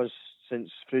been with us since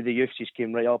through the youth. He's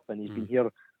came right up and he's been here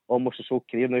almost his whole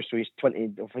career now. So he's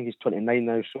 20. I think he's 29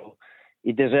 now. So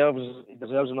he deserves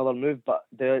another move. But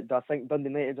I think Dundee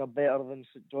United are better than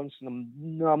St Johnstone.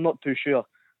 I'm not too sure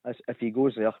if he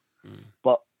goes there.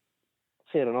 But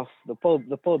fair enough.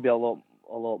 There'll probably be a lot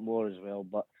more as well.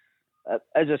 But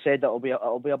as I said, it'll be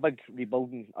a big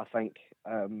rebuilding, I think.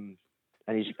 And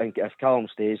if Callum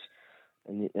stays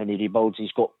and he rebuilds,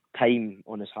 he's got time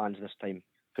on his hands this time.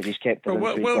 because he's kept it.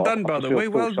 Well done, by the way.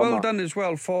 Well done as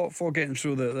well for getting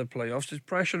through the playoffs. There's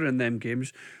pressure in them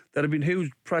games. There have been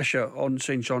huge pressure on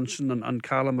St Johnstone and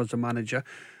Callum as a manager,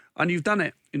 and you've done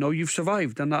it. You've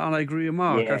survived, and I agree with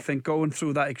Mark. Yeah. I think going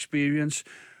through that experience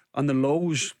and the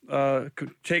lows,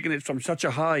 taking it from such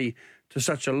a high to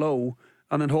such a low,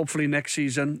 and then hopefully next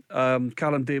season,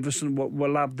 Callum Davison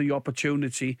will have the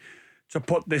opportunity to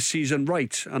put this season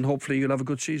right, and hopefully you'll have a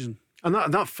good season. And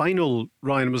that final,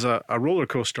 Ryan, was a roller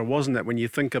coaster, wasn't it? When you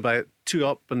think about 2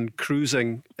 up and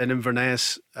cruising in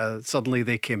Inverness, suddenly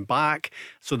they came back.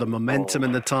 So the momentum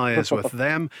in the tie is with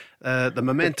them. The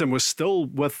momentum was still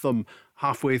with them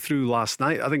halfway through last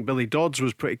night. I think Billy Dodds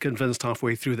was pretty convinced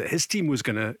halfway through that his team was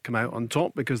going to come out on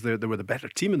top because they were the better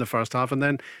team in the first half, and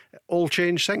then all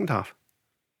changed second half.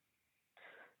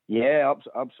 Yeah,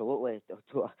 absolutely.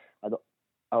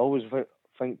 I always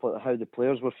think how the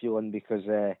players were feeling, because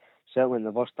certainly in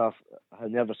the first half, how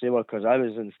nervous they were, because I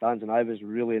was in the stands and I was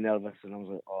really nervous, and I was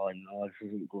like, oh no, this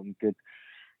isn't going good.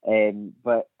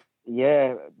 But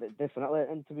yeah, definitely.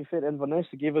 And to be fair, Inverness,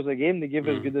 they gave us a game. They gave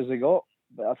us as good as they got.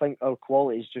 But I think our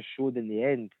qualities just showed in the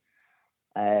end.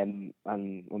 And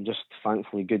I'm just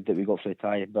thankfully good that we got through the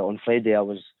tie. But on Friday, I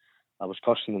was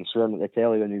cursing and swearing at the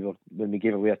telly when we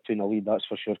gave away a 2-0 lead. That's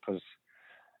for sure. Because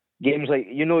games like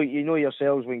you know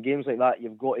yourselves, when games like that,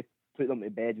 you've got to put them to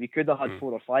bed. We could have had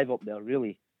 4 or 5 up there,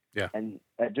 really. Yeah. And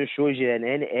it just shows you in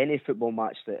any football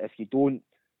match that if you don't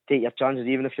take your chances,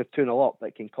 even if you're 2-0 up,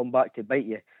 it can come back to bite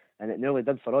you. And it nearly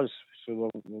did for us. So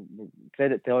we're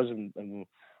credit to us, and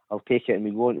I'll take it, and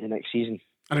we go on to the next season.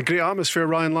 And a great atmosphere,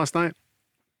 Ryan, last night.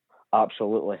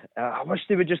 Absolutely. I wish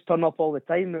they would just turn up all the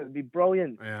time. It would be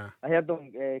brilliant. Yeah. I heard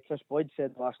them, Chris Boyd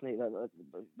said last night that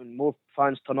when more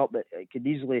fans turn up, that it could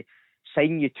easily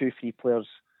sign you 2-3 players,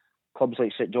 clubs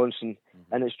like St Johnstone.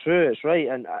 And it's true, it's right.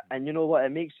 And you know what? It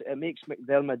makes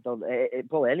McDermott, or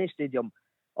probably any stadium,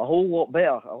 a whole lot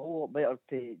better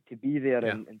to be there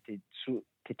and to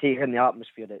take in the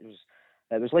atmosphere.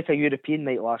 It was like a European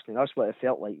night last night. That's what it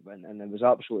felt like, and it was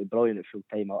absolutely brilliant at full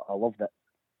time. I loved it.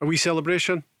 A wee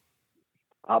celebration?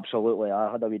 Absolutely.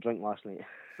 I had a wee drink last night.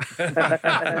 I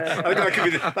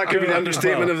think that could be the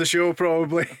understatement of the show,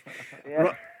 probably.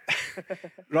 Yeah.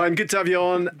 Ryan, good to have you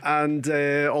on, and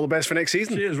all the best for next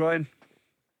season. Cheers, Ryan.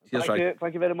 Cheers, Thank Ryan. you.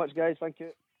 Thank you very much, guys. Thank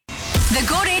you. The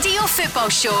Go Radio Football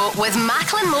Show with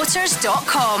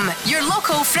MacleanMotors.com. Your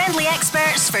local friendly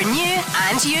experts for new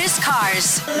and used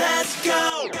cars. Let's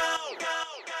go!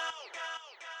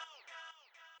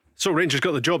 So Rangers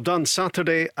got the job done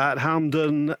Saturday at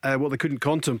Hampden. What they couldn't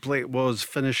contemplate was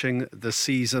finishing the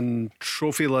season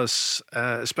trophyless,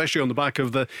 especially on the back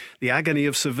of the agony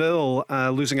of Seville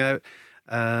losing out.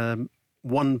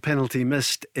 1 penalty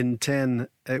missed in 10.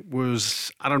 It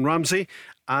was Aaron Ramsey,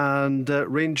 and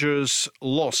Rangers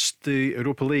lost the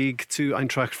Europa League to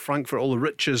Eintracht Frankfurt. All the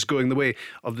riches going the way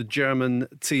of the German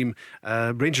team.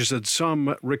 Rangers had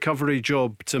some recovery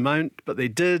job to mount, but they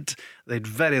did. They had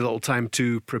very little time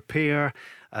to prepare.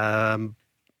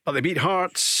 But they beat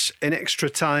Hearts in extra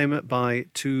time by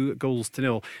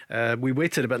 2-0. We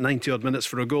waited about 90 odd minutes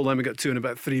for a goal. Then we got 2 in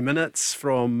about 3 minutes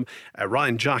from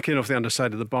Ryan Jack in off the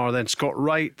underside of the bar. Then Scott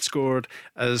Wright scored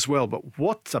as well. But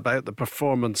what about the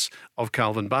performance of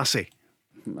Calvin Bassey?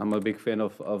 I'm a big fan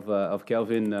of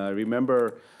Calvin.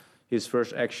 Remember his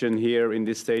first action here in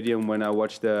this stadium when I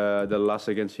watched the loss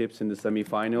against Hibs in the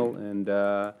semi-final, and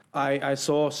I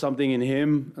saw something in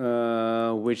him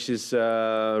which is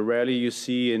rarely you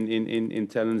see in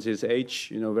talents his age.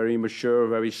 You know, very mature,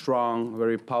 very strong,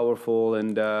 very powerful,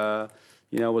 and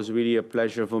you know, it was really a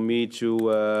pleasure for me to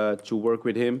work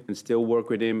with him and still work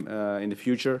with him in the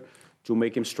future to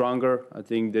make him stronger. I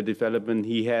think the development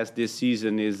he has this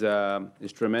season is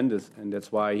tremendous, and that's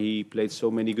why he played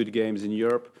so many good games in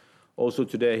Europe. Also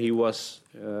today he was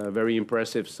very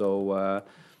impressive, so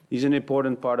he's an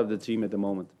important part of the team at the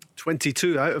moment.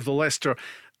 22 out of the Leicester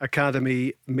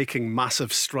Academy, making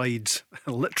massive strides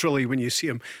literally when you see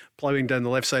him ploughing down the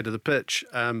left side of the pitch,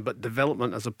 but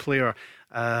development as a player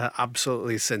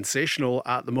absolutely sensational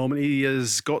at the moment. He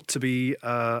has got to be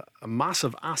a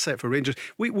massive asset for Rangers.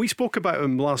 We spoke about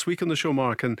him last week on the show,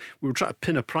 Mark, and we were trying to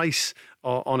pin a price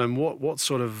on him, what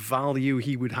sort of value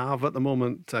he would have at the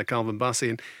moment, Calvin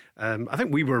Bassey. And I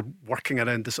think we were working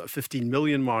around the sort of 15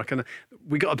 million mark, and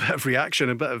we got a bit of reaction,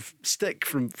 a bit of stick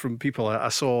from people I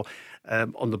saw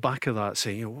on the back of that,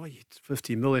 saying, what,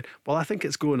 15 million? Well, I think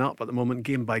it's going up at the moment,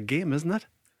 game by game, isn't it?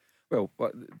 Well,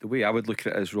 the way I would look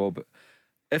at it is, Rob,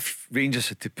 if Rangers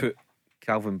had to put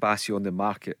Calvin Bassey on the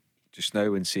market just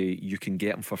now and say you can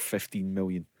get him for 15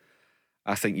 million,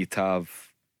 I think you'd have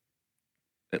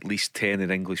at least 10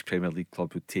 in English Premier League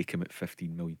clubs would take him at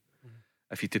 15 million.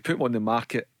 If you to put him on the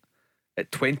market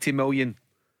at 20 million,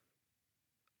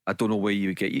 I don't know where you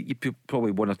would get. You put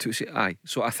probably one or two. Say, aye.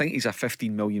 So I think he's a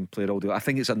 15 million player. I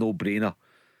think it's a no-brainer.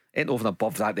 And over and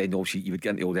above that, then obviously you would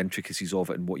get into all the intricacies of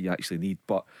it and what you actually need.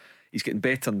 But he's getting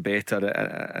better and better.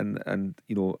 And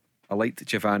you know, I liked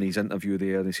Giovanni's interview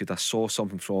there. And he said, I saw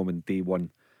something from him in day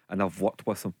one, and I've worked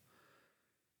with him.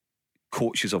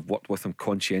 Coaches have worked with him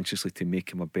conscientiously to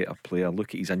make him a better player.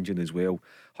 Look at his engine as well.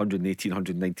 118,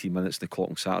 119 minutes in the clock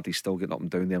on Saturday, still getting up and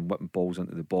down there and whipping balls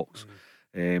into the box.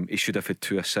 He should have had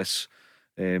 2 assists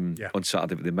on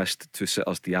Saturday, but they missed 2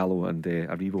 sitters, Diallo and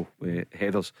Aribo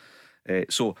headers.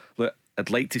 So look, I'd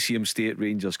like to see him stay at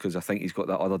Rangers, because I think he's got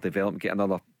that other development. Get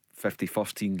another 50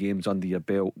 first team games under your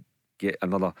belt, get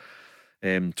another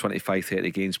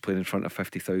 25-30 games playing in front of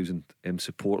 50,000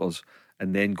 supporters,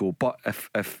 and then go. But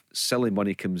if silly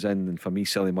money comes in, and for me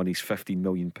silly money is £15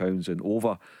 million and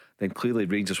over, then clearly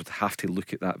Rangers would have to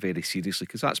look at that very seriously,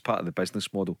 because that's part of the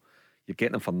business model. You're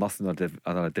getting them for nothing, or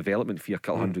a development fee, a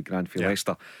couple £100,000 for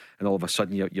Leicester, and all of a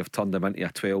sudden you've turned them into a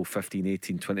 12, 15,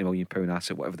 18, 20 million pound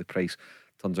asset, whatever the price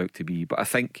turns out to be. But I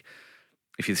think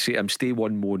if you say stay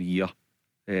one more year,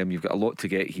 you've got a lot to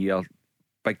get here.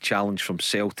 Big challenge from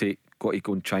Celtic, got to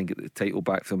go and try and get the title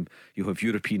back from. You have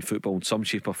European football in some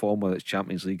shape or form, whether it's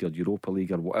Champions League or Europa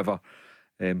League or whatever.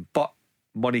 But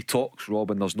money talks,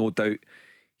 Robin. There's no doubt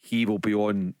he will be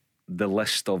on the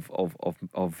list of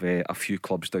a few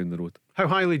clubs down the road. How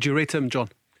highly do you rate him, John?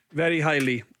 Very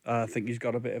highly. I think he's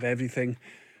got a bit of everything.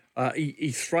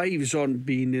 He thrives on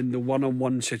being in the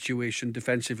one-on-one situation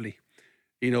defensively.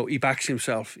 You know, he backs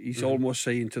himself. He's almost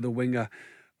saying to the winger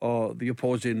or the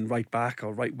opposing right back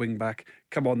or right wing back,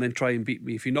 come on then, try and beat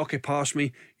me. If you knock it past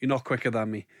me, you're not quicker than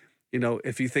me. You know,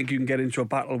 if you think you can get into a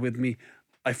battle with me,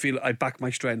 I feel I back my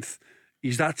strength.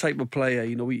 He's that type of player.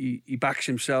 You know, he backs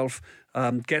himself,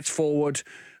 gets forward.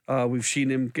 We've seen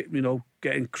him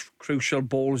getting crucial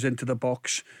balls into the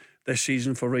box this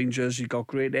season for Rangers. He got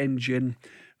great engine.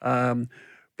 But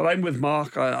I'm with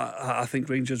Mark. I think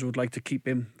Rangers would like to keep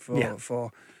him for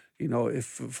the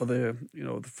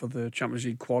Champions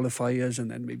League qualifiers, and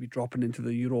then maybe dropping into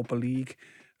the Europa League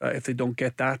if they don't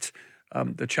get that.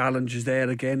 The challenge is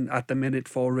there again at the minute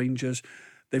for Rangers.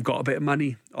 They've got a bit of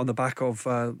money on the back of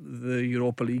the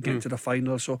Europa League into the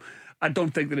final, so I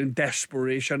don't think they're in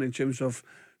desperation in terms of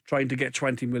trying to get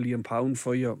 £20 million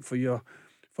for your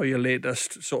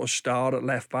latest sort of star at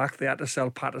left back. They had to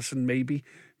sell Patterson maybe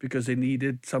because they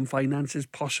needed some finances,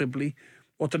 possibly.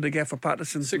 What did they get for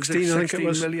Patterson? 16, I think it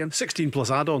was. Million? 16 plus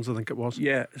add-ons, I think it was.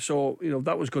 Yeah, so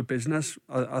that was good business.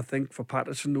 I think for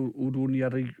Patterson, who'd only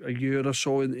had a year or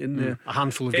so in a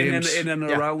handful of games in and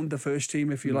around the first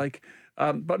team, if you like.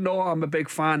 But no, I'm a big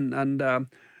fan, and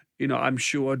I'm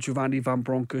sure Giovanni Van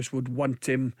Bronckhorst would want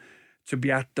him to be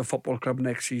at the football club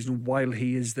next season while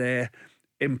he is there,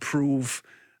 improve,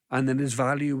 and then his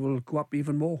value will go up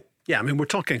even more. Yeah, I mean, we're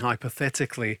talking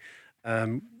hypothetically.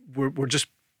 We're just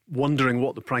wondering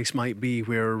what the price might be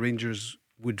where Rangers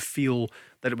would feel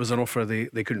that it was an offer they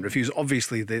couldn't refuse.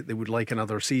 Obviously they would like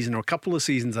another season or a couple of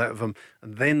seasons out of him,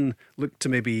 and then look to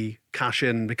maybe cash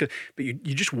in, but you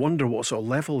just wonder what sort of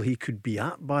level he could be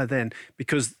at by then,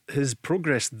 because his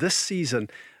progress this season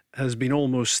has been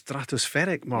almost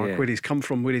stratospheric, Mark, where he's come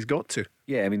from, where he's got to.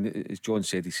 Yeah, I mean, as John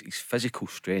said, his physical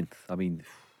strength, I mean,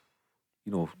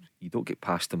 you don't get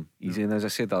past him easy. And as I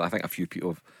said, I think a few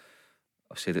people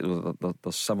I've said it,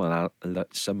 there's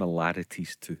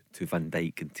similarities to Van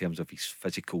Dijk in terms of his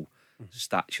physical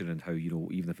stature, and how,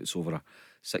 even if it's over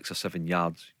 6 or 7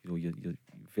 yards, you're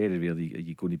very rarely are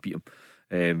you going to beat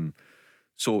him.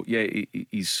 So yeah,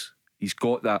 he's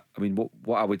got that. I mean,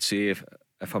 what I would say if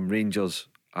I'm Rangers,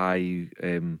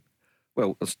 there's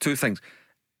two things.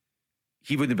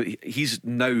 He's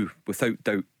now without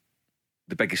doubt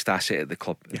the biggest asset at the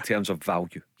club in terms of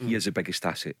value. He is the biggest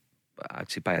asset,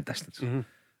 I'd say, by a distance.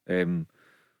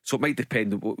 So it might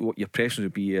depend on what your preference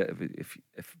would be.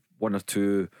 If one or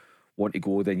two want to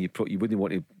go, then you wouldn't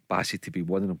want Bassey to be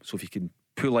one of them. So if you can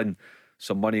pull in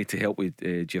some money to help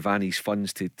with Giovanni's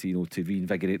funds to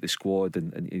reinvigorate the squad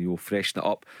and freshen it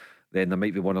up, then there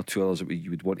might be one or two others that you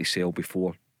would want to sell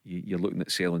before you're looking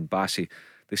at selling Bassey.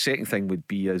 The second thing would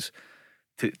be is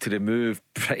to remove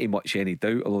pretty much any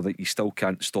doubt, although that you still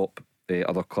can't stop the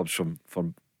other clubs from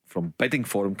bidding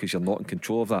for him because you're not in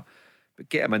control of that. But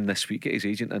get him in this week, get his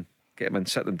agent in, get him in,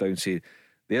 sit them down, say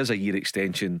there's a year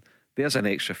extension, there's an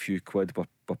extra few quid, we're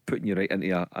putting you right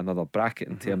into another bracket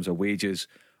in terms of wages.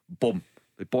 Boom,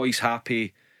 the boy's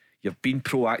happy, you've been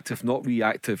proactive, not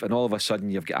reactive, and all of a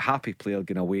sudden you've got a happy player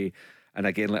going away. And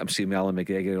again, let him say Alan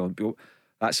McGregor on.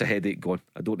 that's a headache gone.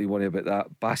 I don't need to worry about that.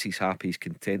 Bassey's happy, he's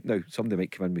content. Now, somebody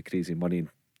might come in with crazy money and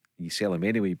you sell him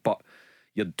anyway, but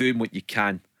you're doing what you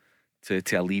can to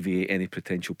alleviate any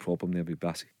potential problem there with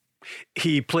Bassey.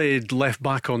 He played left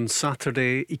back on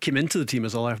Saturday. He came into the team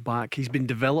as a left back. He's been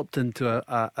developed into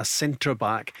a centre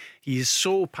back. He's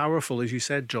so powerful, as you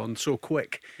said, John, so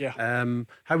quick. Yeah.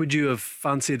 How would you have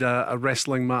fancied a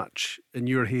wrestling match in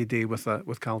your heyday with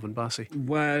Calvin Bassey?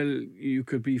 Well, you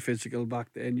could be physical back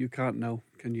then. You can't now,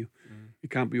 can you? You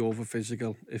can't be over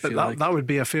physical. That would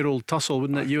be a fair old tussle,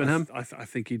 wouldn't it? You and him? I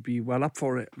think he'd be well up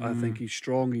for it. I think he's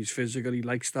strong. He's physical. He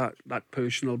likes that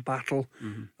personal battle.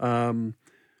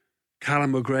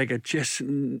 Callum McGregor just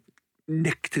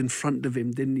nicked in front of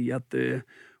him, didn't he?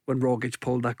 When Rogic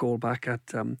pulled that goal back at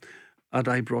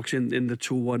Ibrox in the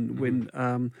 2-1 win.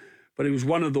 But it was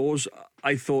one of those.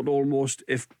 I thought almost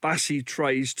if Bassey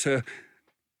tries to,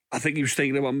 I think he was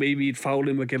thinking about maybe he'd foul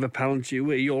him or give a penalty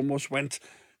away. He almost went,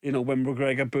 when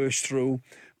McGregor burst through.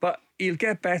 But he'll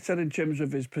get better in terms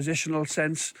of his positional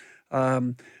sense.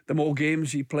 The more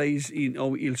games he plays,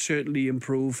 he'll certainly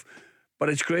improve. But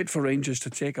it's great for Rangers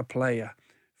to take a player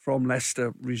from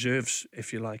Leicester reserves,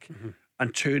 if you like,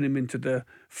 and turn him into the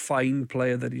fine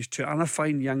player that he's and a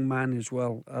fine young man as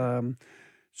well.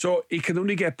 So he can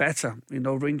only get better.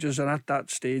 Rangers are at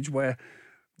that stage where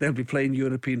they'll be playing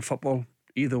European football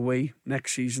either way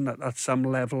next season at some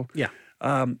level. Yeah.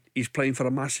 He's playing for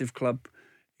a massive club,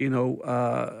 in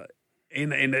a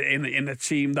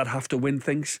team that have to win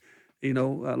things.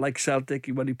 Like Celtic,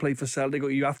 when he played for Celtic,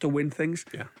 you have to win things.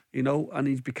 Yeah. And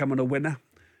he's becoming a winner.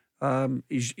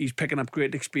 He's picking up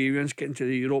great experience, getting to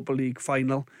the Europa League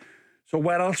final. So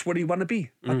where else would he want to be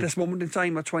at this moment in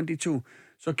time at 22?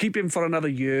 So keep him for another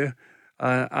year,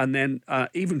 and then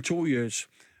even 2 years.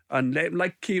 And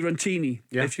like Kieran Tierney,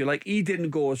 if you like, he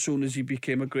didn't go as soon as he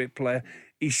became a great player.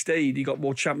 He stayed. He got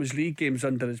more Champions League games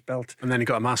under his belt. And then he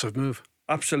got a massive move.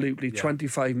 Absolutely,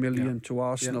 25 million to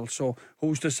Arsenal. So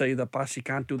who's to say that Bassey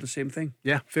can't do the same thing?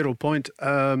 Yeah, fair old point.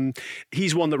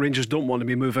 He's one that Rangers don't want to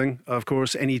be moving, of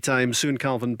course, anytime soon,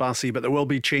 Calvin Bassey, but there will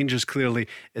be changes clearly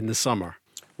in the summer.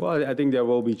 Well, I think there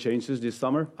will be changes this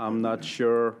summer. I'm not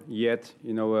sure yet.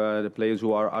 The players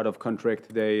who are out of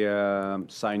contract, they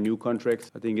sign new contracts.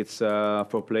 I think it's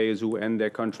for players who end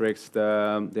their contracts, they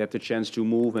have the chance to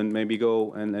move and maybe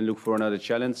go and look for another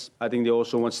challenge. I think they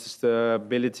also want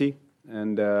stability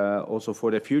and also for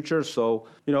their future. So,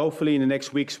 hopefully in the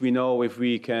next weeks we know if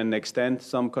we can extend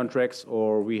some contracts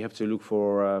or we have to look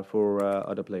for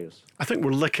other players. I think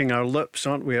we're licking our lips,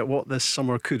 aren't we, at what this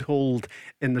summer could hold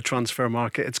in the transfer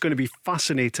market. It's going to be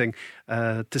fascinating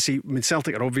to see. I mean,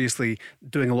 Celtic are obviously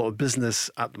doing a lot of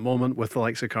business at the moment with the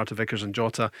likes of Carter Vickers and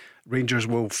Jota. Rangers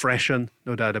will freshen,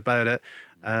 no doubt about it.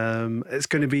 It's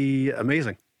going to be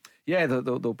amazing. Yeah,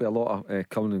 there'll be a lot of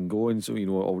coming and going. So,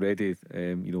 already,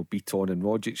 Beaton and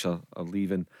Rogic are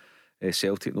leaving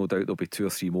Celtic. No doubt there'll be 2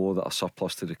 or 3 more that are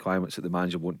surplus to requirements that the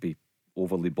manager won't be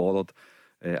overly bothered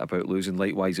about losing.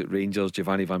 Likewise at Rangers,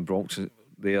 Giovanni Van Bronckhorst,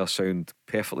 they sound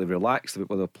perfectly relaxed about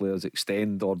whether players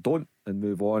extend or don't and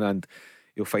move on, and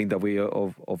you'll find a way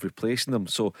of replacing them.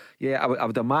 So, yeah, I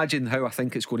would imagine how I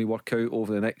think it's going to work out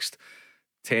over the next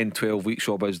 10, 12 weeks,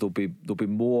 Rob, is there'll be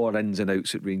more ins and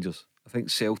outs at Rangers. I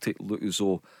think Celtic look as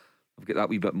though they've got that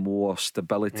wee bit more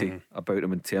stability about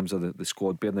them in terms of the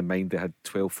squad. Bearing in mind they had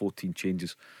 12, 14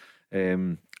 changes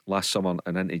last summer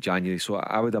and into January. So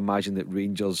I would imagine that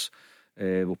Rangers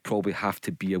will probably have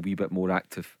to be a wee bit more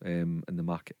active in the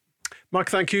market. Mark,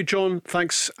 thank you. John,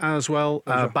 thanks as well.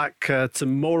 Back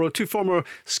tomorrow. 2 former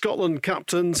Scotland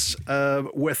captains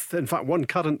with, in fact, 1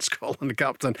 current Scotland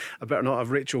captain. I better not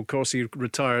have Rachel Corsie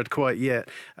retired quite yet.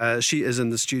 She is in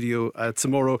the studio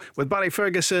tomorrow with Barry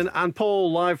Ferguson and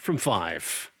Paul live from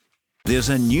 5. There's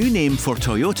a new name for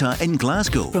Toyota in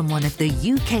Glasgow. From one of the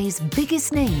UK's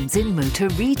biggest names in motor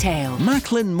retail.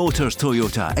 Maclean Motors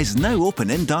Toyota is now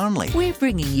open in Darnley. We're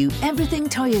bringing you everything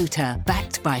Toyota,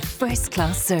 backed by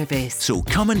first-class service. So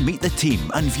come and meet the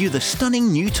team and view the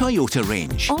stunning new Toyota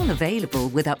range. All available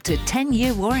with up to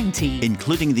 10-year warranty.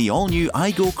 Including the all-new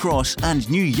Igo Cross and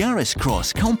new Yaris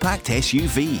Cross compact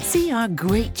SUV. See our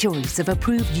great choice of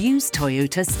approved used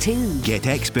Toyotas too. Get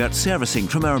expert servicing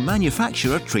from our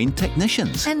manufacturer-trained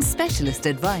technicians. And specialist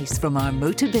advice from our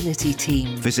Motability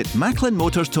team. Visit Maclean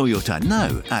Motors Toyota now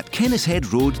at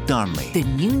Kennishead Road, Darnley. The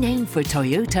new name for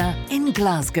Toyota in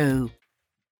Glasgow.